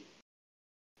activity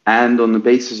and on the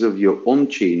basis of your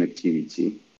on-chain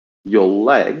activity, your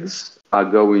legs are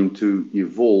going to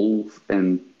evolve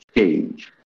and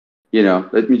change.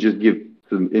 Let me just give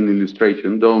an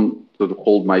illustration. Don't sort of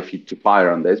hold my feet to fire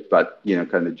on this, but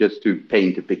kind of just to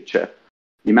paint a picture.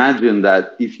 Imagine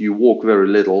that if you walk very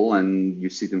little and you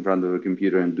sit in front of a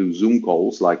computer and do Zoom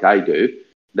calls like I do,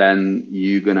 then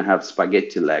you're going to have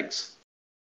spaghetti legs.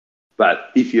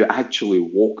 But if you actually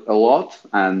walk a lot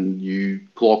and you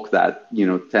clock that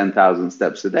 10,000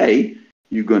 steps a day,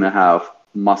 you're going to have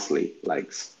muscly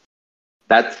legs.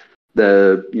 That's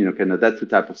that's the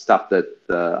type of stuff that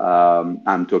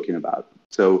I'm talking about.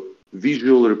 So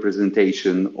visual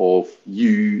representation of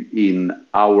you in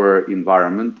our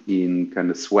environment in kind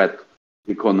of sweat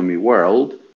economy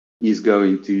world is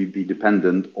going to be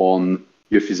dependent on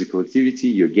your physical activity,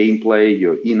 your gameplay,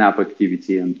 your in-app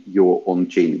activity, and your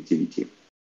on-chain activity,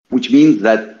 which means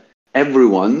that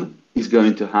everyone is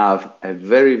going to have a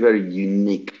very, very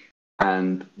unique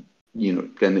and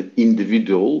kind of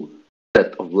individual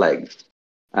set of legs.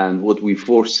 And what we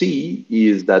foresee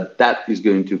is that that is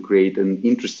going to create an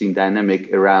interesting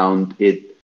dynamic around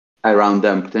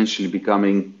them potentially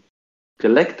becoming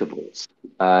collectibles.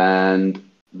 And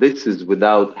this is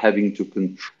without having to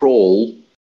control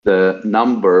the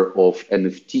number of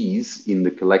NFTs in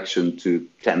the collection to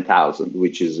 10,000,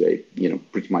 which is a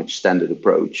pretty much standard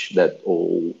approach that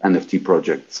all NFT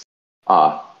projects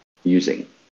are using.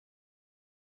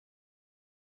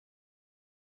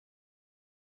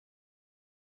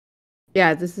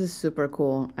 Yeah, this is super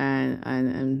cool, and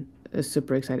I'm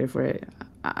super excited for it.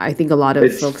 I think a lot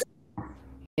of folks.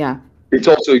 Yeah. It's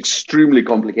also extremely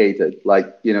complicated.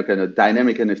 Like, kind of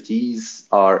dynamic NFTs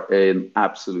are an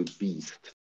absolute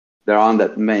beast. There aren't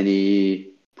that many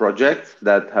projects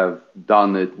that have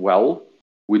done it well.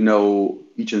 We know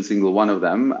each and single one of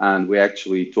them, and we're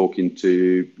actually talking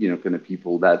to, kind of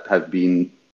people that have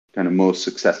been kind of most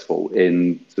successful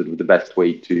in sort of the best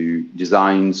way to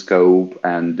design, scope,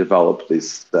 and develop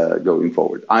this going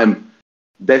forward. I'm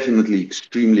definitely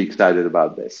extremely excited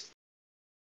about this.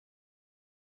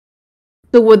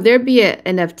 So would there be an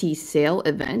NFT sale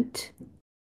event?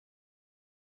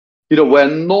 We're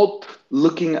not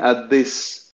looking at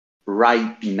this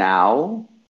right now.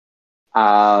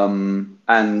 And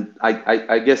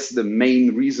I guess the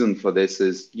main reason for this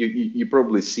is you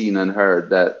probably seen and heard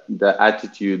that the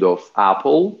attitude of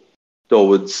Apple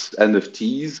towards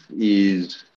NFTs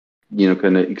is,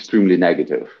 kind of extremely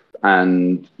negative.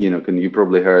 And, you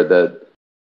probably heard that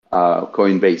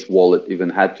Coinbase wallet even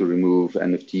had to remove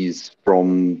NFTs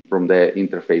from their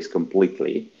interface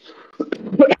completely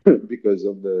because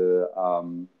of the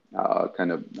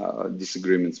kind of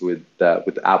disagreements with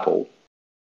Apple.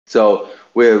 So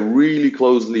we're really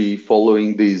closely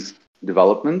following these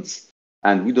developments,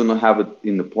 and we do not have it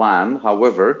in the plan.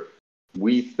 However,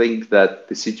 we think that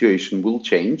the situation will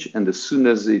change, and as soon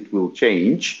as it will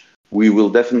change, we will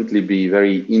definitely be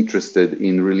very interested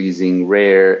in releasing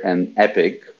rare and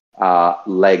epic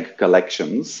leg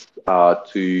collections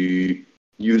to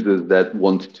users that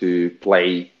want to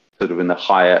play sort of in the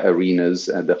higher arenas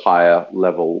and the higher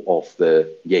level of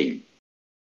the game.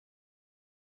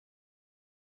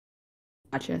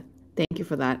 Gotcha. Thank you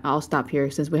for that. I'll stop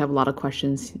here since we have a lot of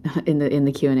questions in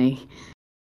the Q&A.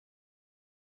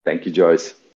 Thank you,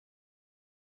 Joyce.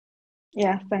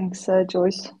 Yeah, thanks,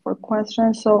 Joyce, for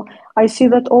questions. So I see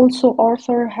that also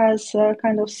Arthur has a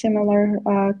kind of similar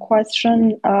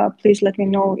question. Please let me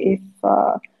know if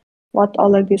what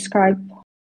Oleg described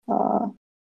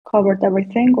covered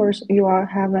everything, or you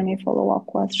have any follow-up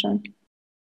question.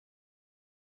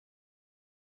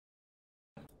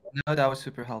 No, that was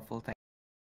super helpful. Thank you.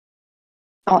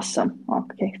 Awesome.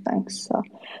 Okay, thanks.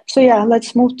 So yeah,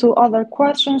 let's move to other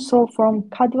questions. So from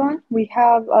Kadwan, we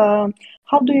have,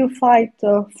 how do you fight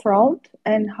fraud,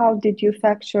 and how did you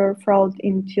factor fraud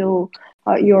into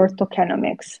your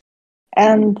tokenomics?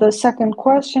 And the second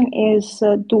question is,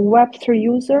 do Web3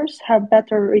 users have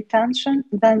better retention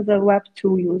than the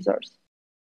Web2 users?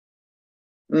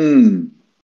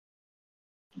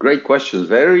 Great questions.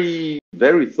 Very,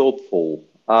 very thoughtful.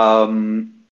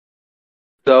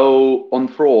 So on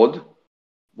fraud,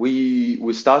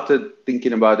 we started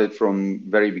thinking about it from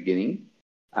very beginning,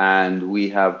 and we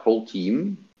have a whole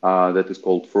team that is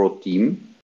called fraud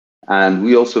team. And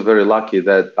we also very lucky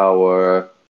that our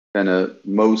kind of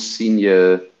most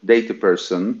senior data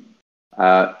person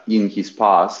in his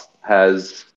past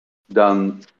has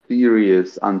done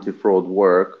serious anti-fraud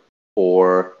work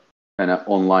for kind of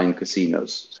online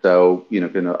casinos. So,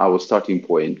 kind of our starting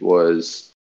point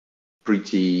was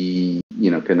pretty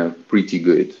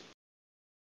good.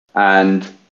 And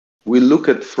we look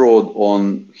at fraud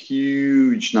on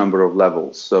huge number of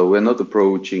levels. So we're not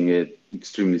approaching it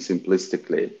extremely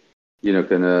simplistically.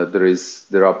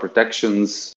 There are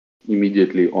protections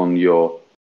immediately on your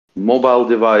mobile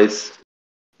device.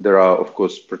 There are, of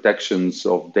course, protections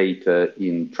of data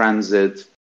in transit.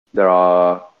 There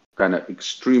are kind of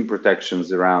extreme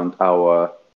protections around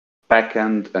our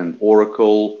backend and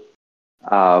Oracle.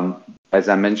 As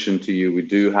I mentioned to you, we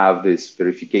do have this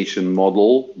verification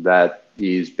model that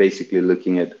is basically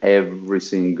looking at every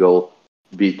single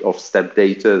bit of step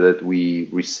data that we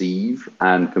receive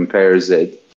and compares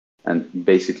it and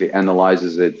basically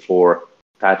analyzes it for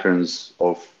patterns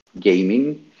of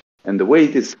gaming. And the way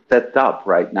it is set up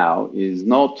right now is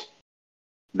not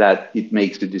that it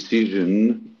makes a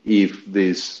decision if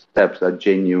these steps are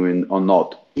genuine or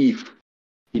not, if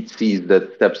it sees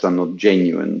that steps are not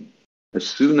genuine. As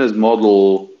soon as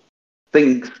model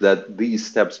thinks that these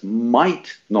steps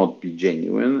might not be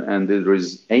genuine and there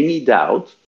is any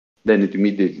doubt, then it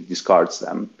immediately discards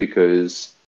them,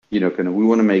 because we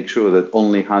want to make sure that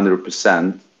only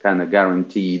 100% kind of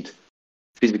guaranteed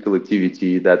physical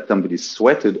activity that somebody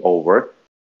sweated over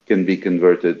can be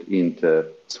converted into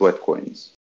sweat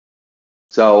coins.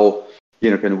 So,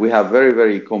 we have very,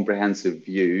 very comprehensive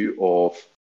view of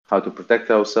how to protect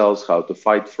ourselves, how to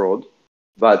fight fraud,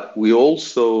 but we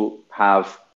also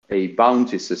have a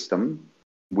bounty system.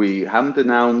 We haven't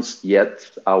announced yet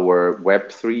our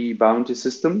Web3 bounty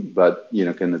system, but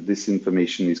this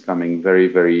information is coming very,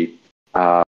 very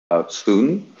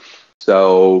soon.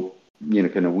 So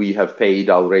we have paid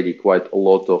already quite a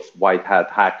lot of white hat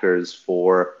hackers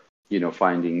for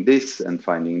finding this and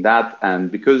finding that, and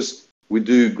because we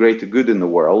do greater good in the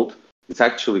world, it's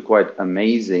actually quite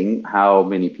amazing how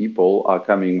many people are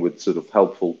coming with sort of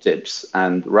helpful tips,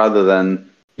 and rather than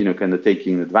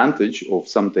taking advantage of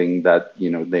something that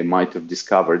they might have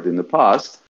discovered in the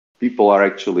past, people are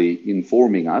actually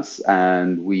informing us,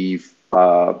 and we've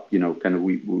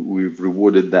we've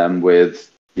rewarded them with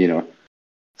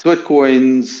sweat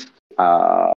coins.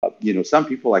 Some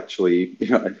people actually,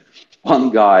 one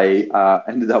guy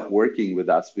ended up working with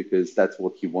us because that's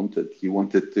what he wanted. He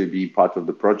wanted to be part of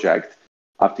the project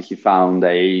after he found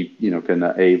a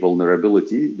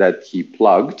vulnerability that he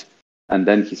plugged, and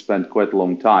then he spent quite a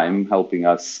long time helping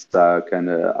us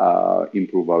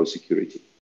improve our security.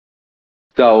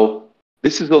 So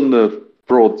this is on the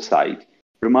fraud side.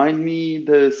 Remind me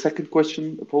the second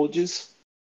question, apologies.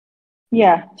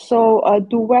 Yeah, so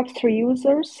do Web3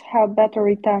 users have better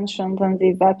retention than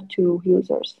the Web2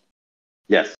 users?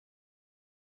 Yes.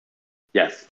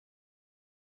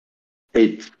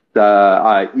 It's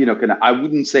I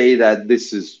wouldn't say that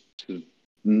this is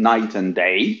night and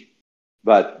day,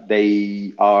 but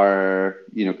they are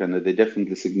they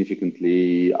definitely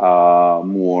significantly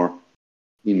more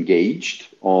engaged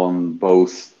on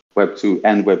both Web2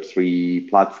 and Web3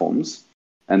 platforms,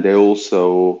 and they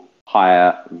also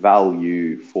higher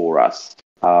value for us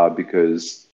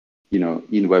because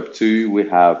in Web2 we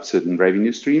have certain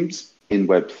revenue streams. In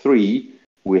Web3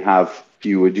 we have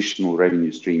few additional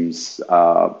revenue streams,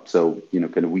 so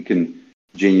we can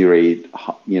generate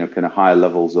higher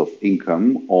levels of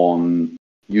income on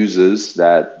users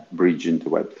that bridge into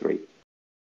Web3.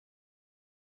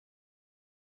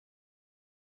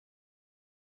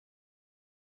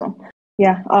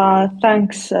 Yeah,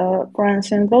 thanks for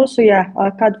answering those. So yeah,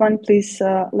 Kadvan, please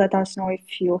let us know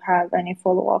if you have any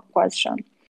follow-up question.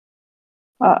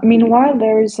 Meanwhile,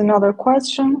 there is another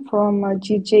question from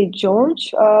GJ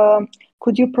George.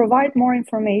 Could you provide more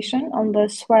information on the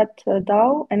Sweat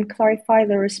DAO and clarify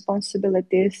the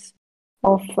responsibilities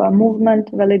of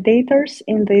movement validators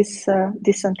in this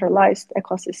decentralized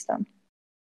ecosystem?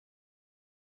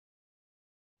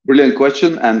 Brilliant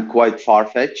question and quite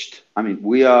far-fetched. I mean,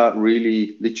 we are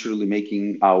really literally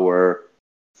making our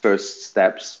first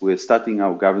steps. We're starting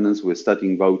our governance, we're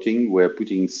starting voting, we're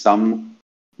putting some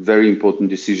very important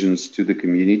decisions to the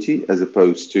community as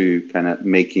opposed to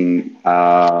making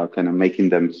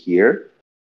them here.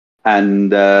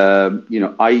 And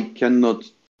I cannot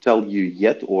tell you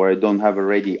yet, or I don't have a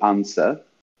ready answer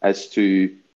as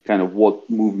to what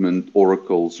movement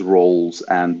oracles roles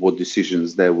and what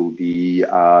decisions they will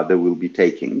be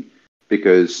taking,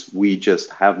 because we just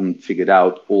haven't figured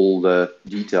out all the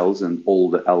details and all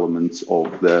the elements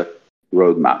of the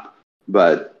roadmap.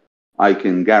 But I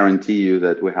can guarantee you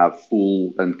that we have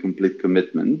full and complete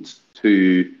commitment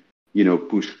to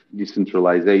push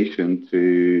decentralization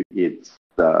to its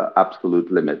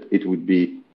absolute limit. It would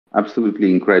be absolutely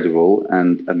incredible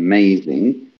and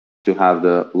amazing to have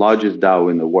the largest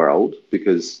DAO in the world,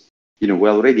 because we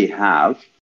already have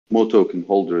more token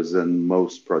holders than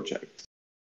most projects.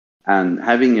 And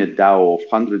having a DAO of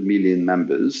 100 million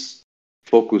members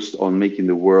focused on making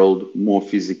the world more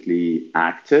physically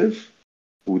active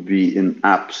would be an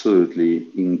absolutely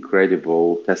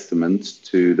incredible testament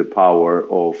to the power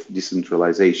of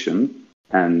decentralization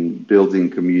and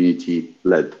building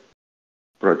community-led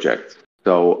projects.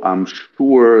 So I'm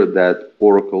sure that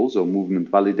oracles or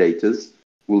movement validators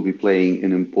will be playing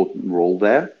an important role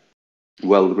there.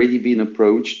 We're already being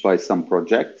approached by some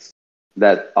projects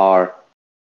that are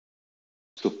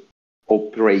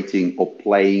operating or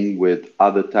playing with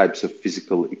other types of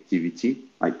physical activity,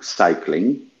 like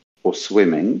cycling or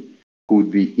swimming, who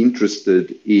would be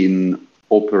interested in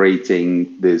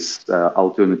operating this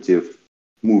alternative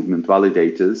movement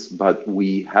validators, but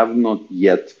we have not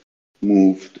yet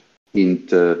moved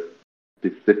into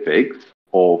specifics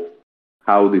of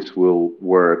how this will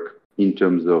work in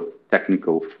terms of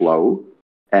technical flow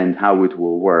and how it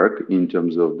will work in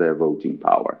terms of their voting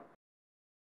power.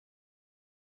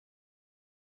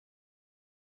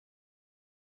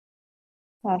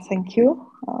 Thank you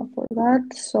for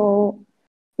that. So,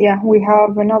 Yeah, we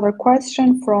have another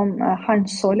question from Han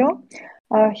Solo.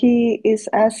 He is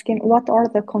asking, what are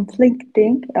the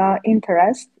conflicting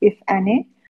interests, if any,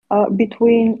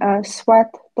 between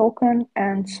Sweat Token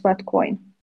and Sweatcoin?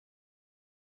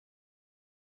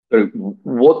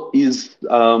 What is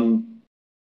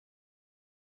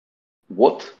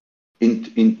what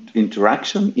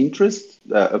interaction interest?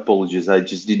 Apologies, I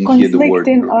just didn't hear the word.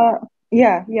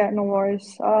 Yeah, no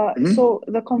worries. So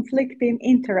the conflicting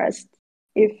interest,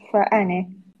 if any,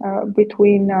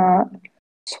 between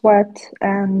Sweat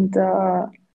and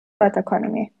Sweat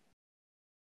economy.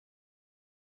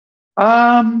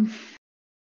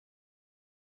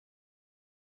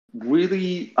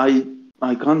 Really,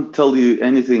 I can't tell you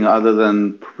anything other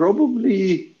than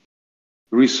probably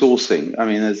resourcing. I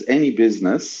mean, as any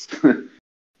business,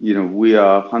 we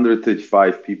are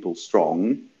 135 people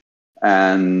strong,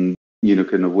 and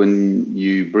kind of when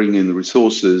you bring in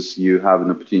resources, you have an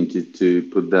opportunity to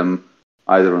put them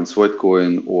either on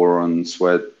Sweatcoin or on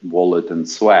Sweat Wallet and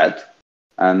Sweat.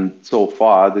 And so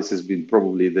far, this has been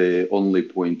probably the only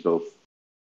point of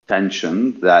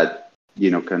tension that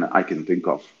kind of I can think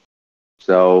of.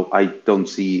 So I don't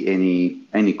see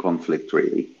any conflict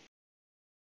really.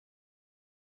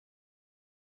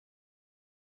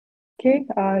 Okay.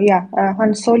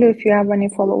 Han Solo, if you have any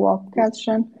follow-up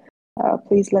question,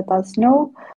 please let us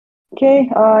know.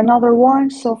 Okay, another one.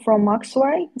 So from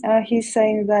Maxwell, he's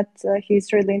saying that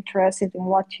he's really interested in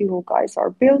what you guys are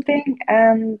building,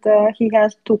 and he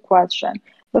has two questions.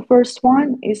 The first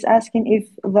one is asking if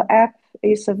the app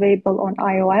is available on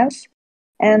iOS,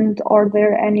 and are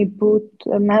there any boot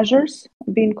measures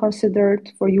being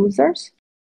considered for users?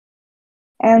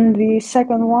 And the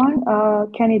second one,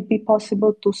 can it be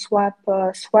possible to swap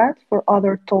Sweat for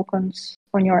other tokens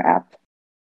on your app?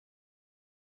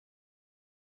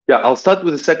 Yeah, I'll start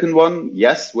with the second one.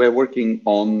 Yes, we're working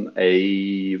on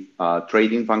a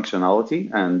trading functionality,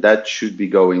 and that should be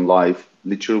going live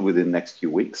literally within the next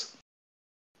few weeks.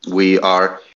 We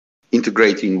are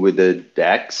integrating with the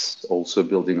DEX, also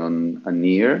building on a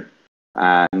NEAR,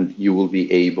 and you will be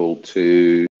able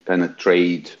to kind of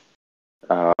trade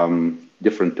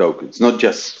different tokens, not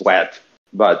just Sweat,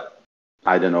 but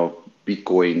I don't know,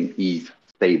 Bitcoin, ETH,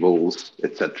 stables,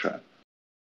 etc.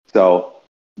 So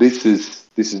this is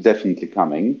definitely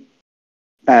coming.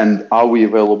 And are we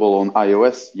available on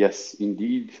iOS? Yes,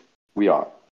 indeed, we are.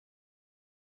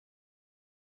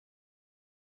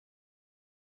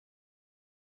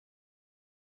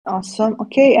 Awesome.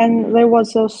 Okay, and there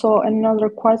was also another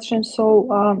question.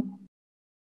 So,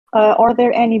 are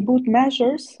there any boot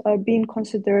measures being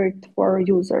considered for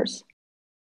users?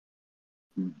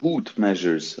 Boot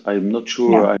measures. I'm not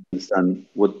sure I understand.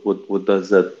 What does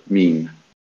that mean?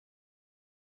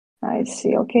 I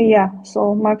see. Okay, yeah.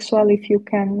 So Maxwell, if you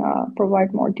can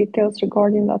provide more details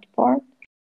regarding that part.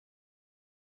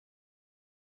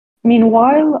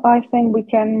 Meanwhile, I think we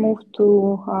can move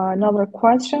to another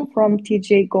question from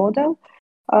TJ Godel.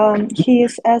 He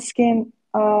is asking,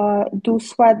 do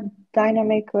Sweat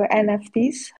dynamic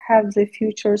NFTs have the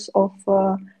features of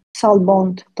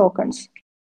soul-bound tokens?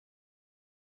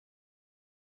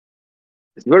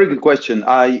 It's a very good question.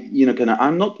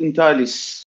 I'm not entirely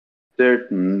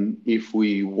certain if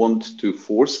we want to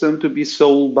force them to be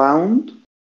soul-bound,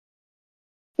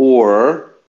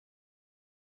 or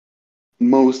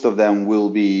most of them will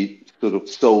be sort of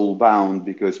soul-bound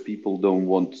because people don't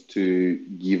want to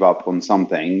give up on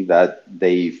something that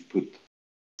they've put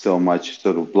so much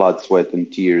sort of blood, sweat,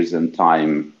 and tears and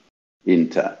time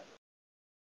into.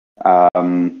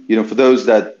 For those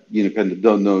that kind of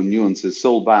don't know nuances,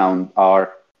 soul-bound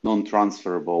are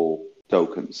non-transferable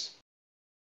tokens.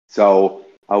 So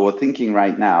our thinking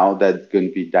right now that's going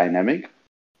to be dynamic.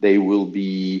 They will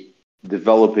be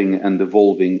developing and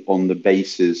evolving on the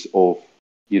basis of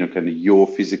kind of your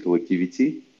physical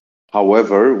activity.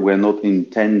 However, we're not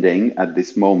intending at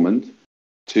this moment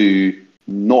to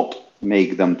not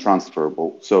make them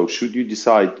transferable. So should you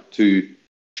decide to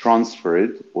transfer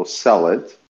it or sell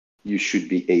it, you should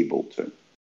be able to.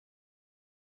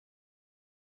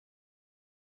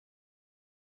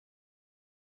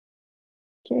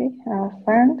 Okay,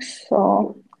 thanks.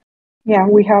 So, yeah,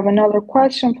 we have another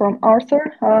question from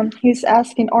Arthur. He's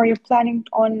asking, are you planning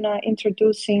on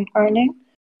introducing earning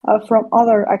from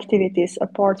other activities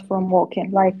apart from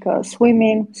walking, like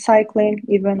swimming, cycling,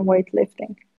 even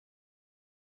weightlifting?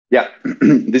 Yeah,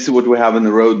 this is what we have in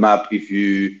the roadmap. If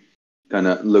you kind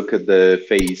of look at the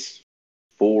phase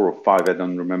 4 or 5, I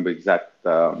don't remember exact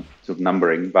sort of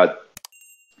numbering, but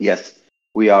yes,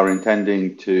 we are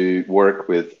intending to work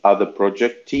with other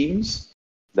project teams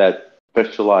that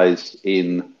specialize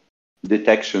in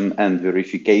detection and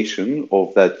verification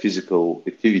of that physical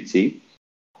activity.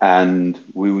 And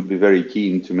we would be very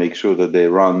keen to make sure that they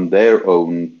run their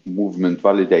own movement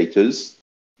validators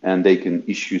and they can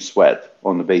issue sweat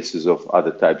on the basis of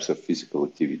other types of physical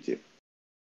activity.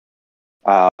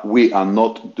 We are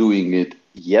not doing it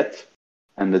yet.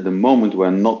 And at the moment, we're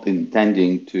not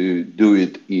intending to do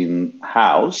it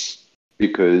in-house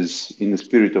because in the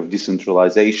spirit of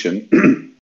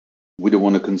decentralization, we don't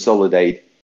want to consolidate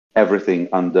everything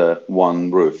under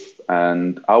one roof.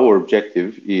 And our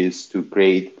objective is to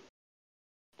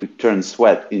turn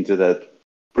sweat into that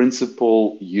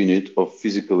principal unit of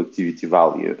physical activity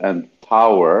value and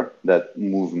power that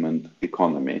movement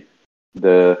economy.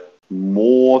 The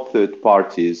more third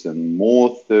parties and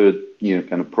more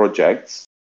kind of projects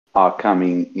are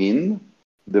coming in,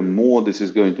 the more this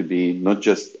is going to be not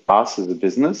just us as a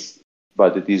business,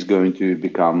 but it is going to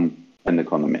become an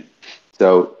economy.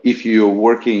 So if you're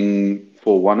working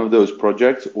for one of those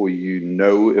projects or you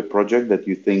know a project that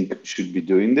you think should be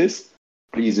doing this,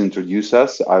 please introduce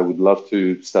us. I would love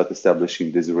to start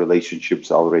establishing these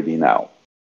relationships already now.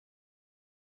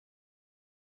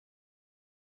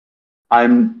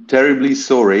 I'm terribly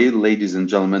sorry, ladies and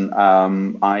gentlemen.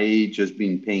 I just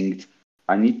been pinged.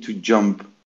 I need to jump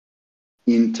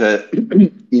into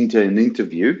an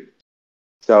interview.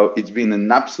 So it's been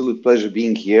an absolute pleasure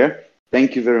being here.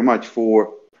 Thank you very much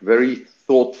for very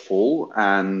thoughtful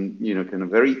and kind of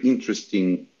very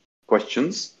interesting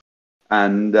questions.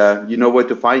 And you know where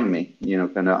to find me.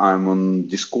 I'm on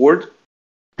Discord.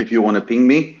 If you want to ping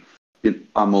me,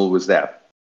 I'm always there.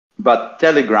 But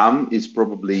Telegram is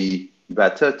probably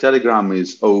better. Telegram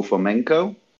is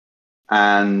Fomenko.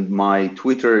 And my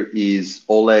Twitter is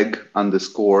Oleg_FEM,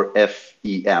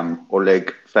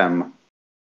 Oleg Fem.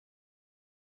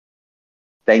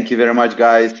 Thank you very much,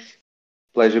 guys.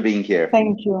 Pleasure being here.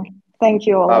 Thank you. Thank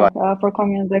you, Oleg, for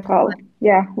coming on the call.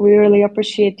 Yeah, we really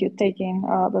appreciate you taking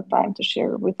the time to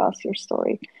share with us your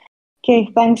story. Okay,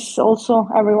 thanks also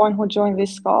everyone who joined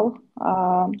this call.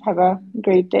 Have a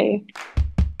great day.